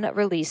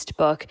unreleased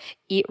book,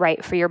 Eat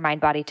Right for Your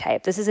Mind Body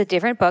Type. This is a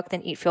different book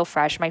than Eat Feel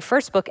Fresh, my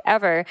first book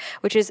ever,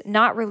 which is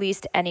not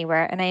released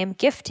anywhere, and I am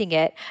gifting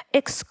it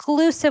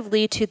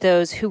exclusively to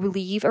those who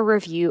leave a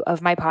review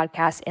of my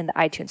podcast in the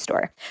iTunes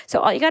store. So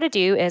all you got to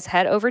do is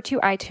head over to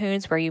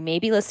iTunes, where you may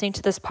be listening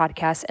to this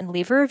podcast, and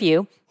leave a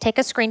review. Take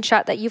a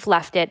screenshot that you've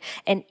left it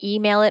and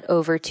email it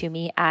over to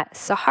me at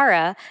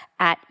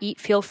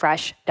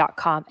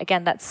Sahara@eatfeelfresh.com.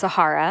 Again, that's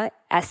Sahara,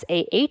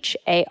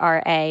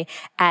 Sahara,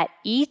 at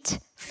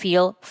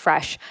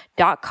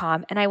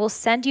eatfeelfresh.com. And I will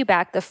send you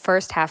back the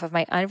first half of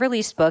my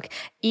unreleased book,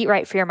 Eat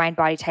Right for Your Mind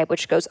Body Type,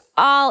 which goes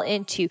all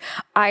into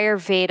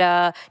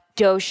Ayurveda,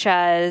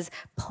 doshas,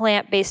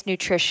 plant-based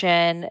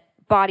nutrition,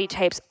 body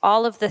types,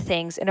 all of the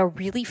things in a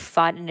really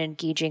fun and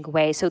engaging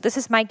way. So this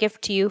is my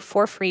gift to you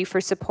for free for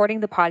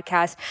supporting the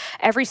podcast.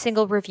 Every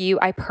single review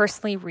I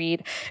personally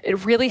read.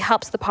 It really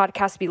helps the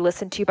podcast be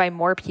listened to by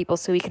more people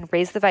so we can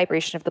raise the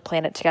vibration of the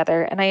planet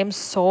together. And I am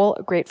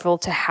so grateful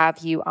to have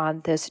you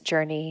on this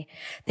journey.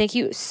 Thank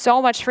you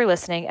so much for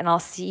listening, and I'll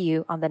see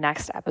you on the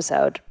next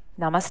episode.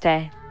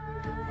 Namaste.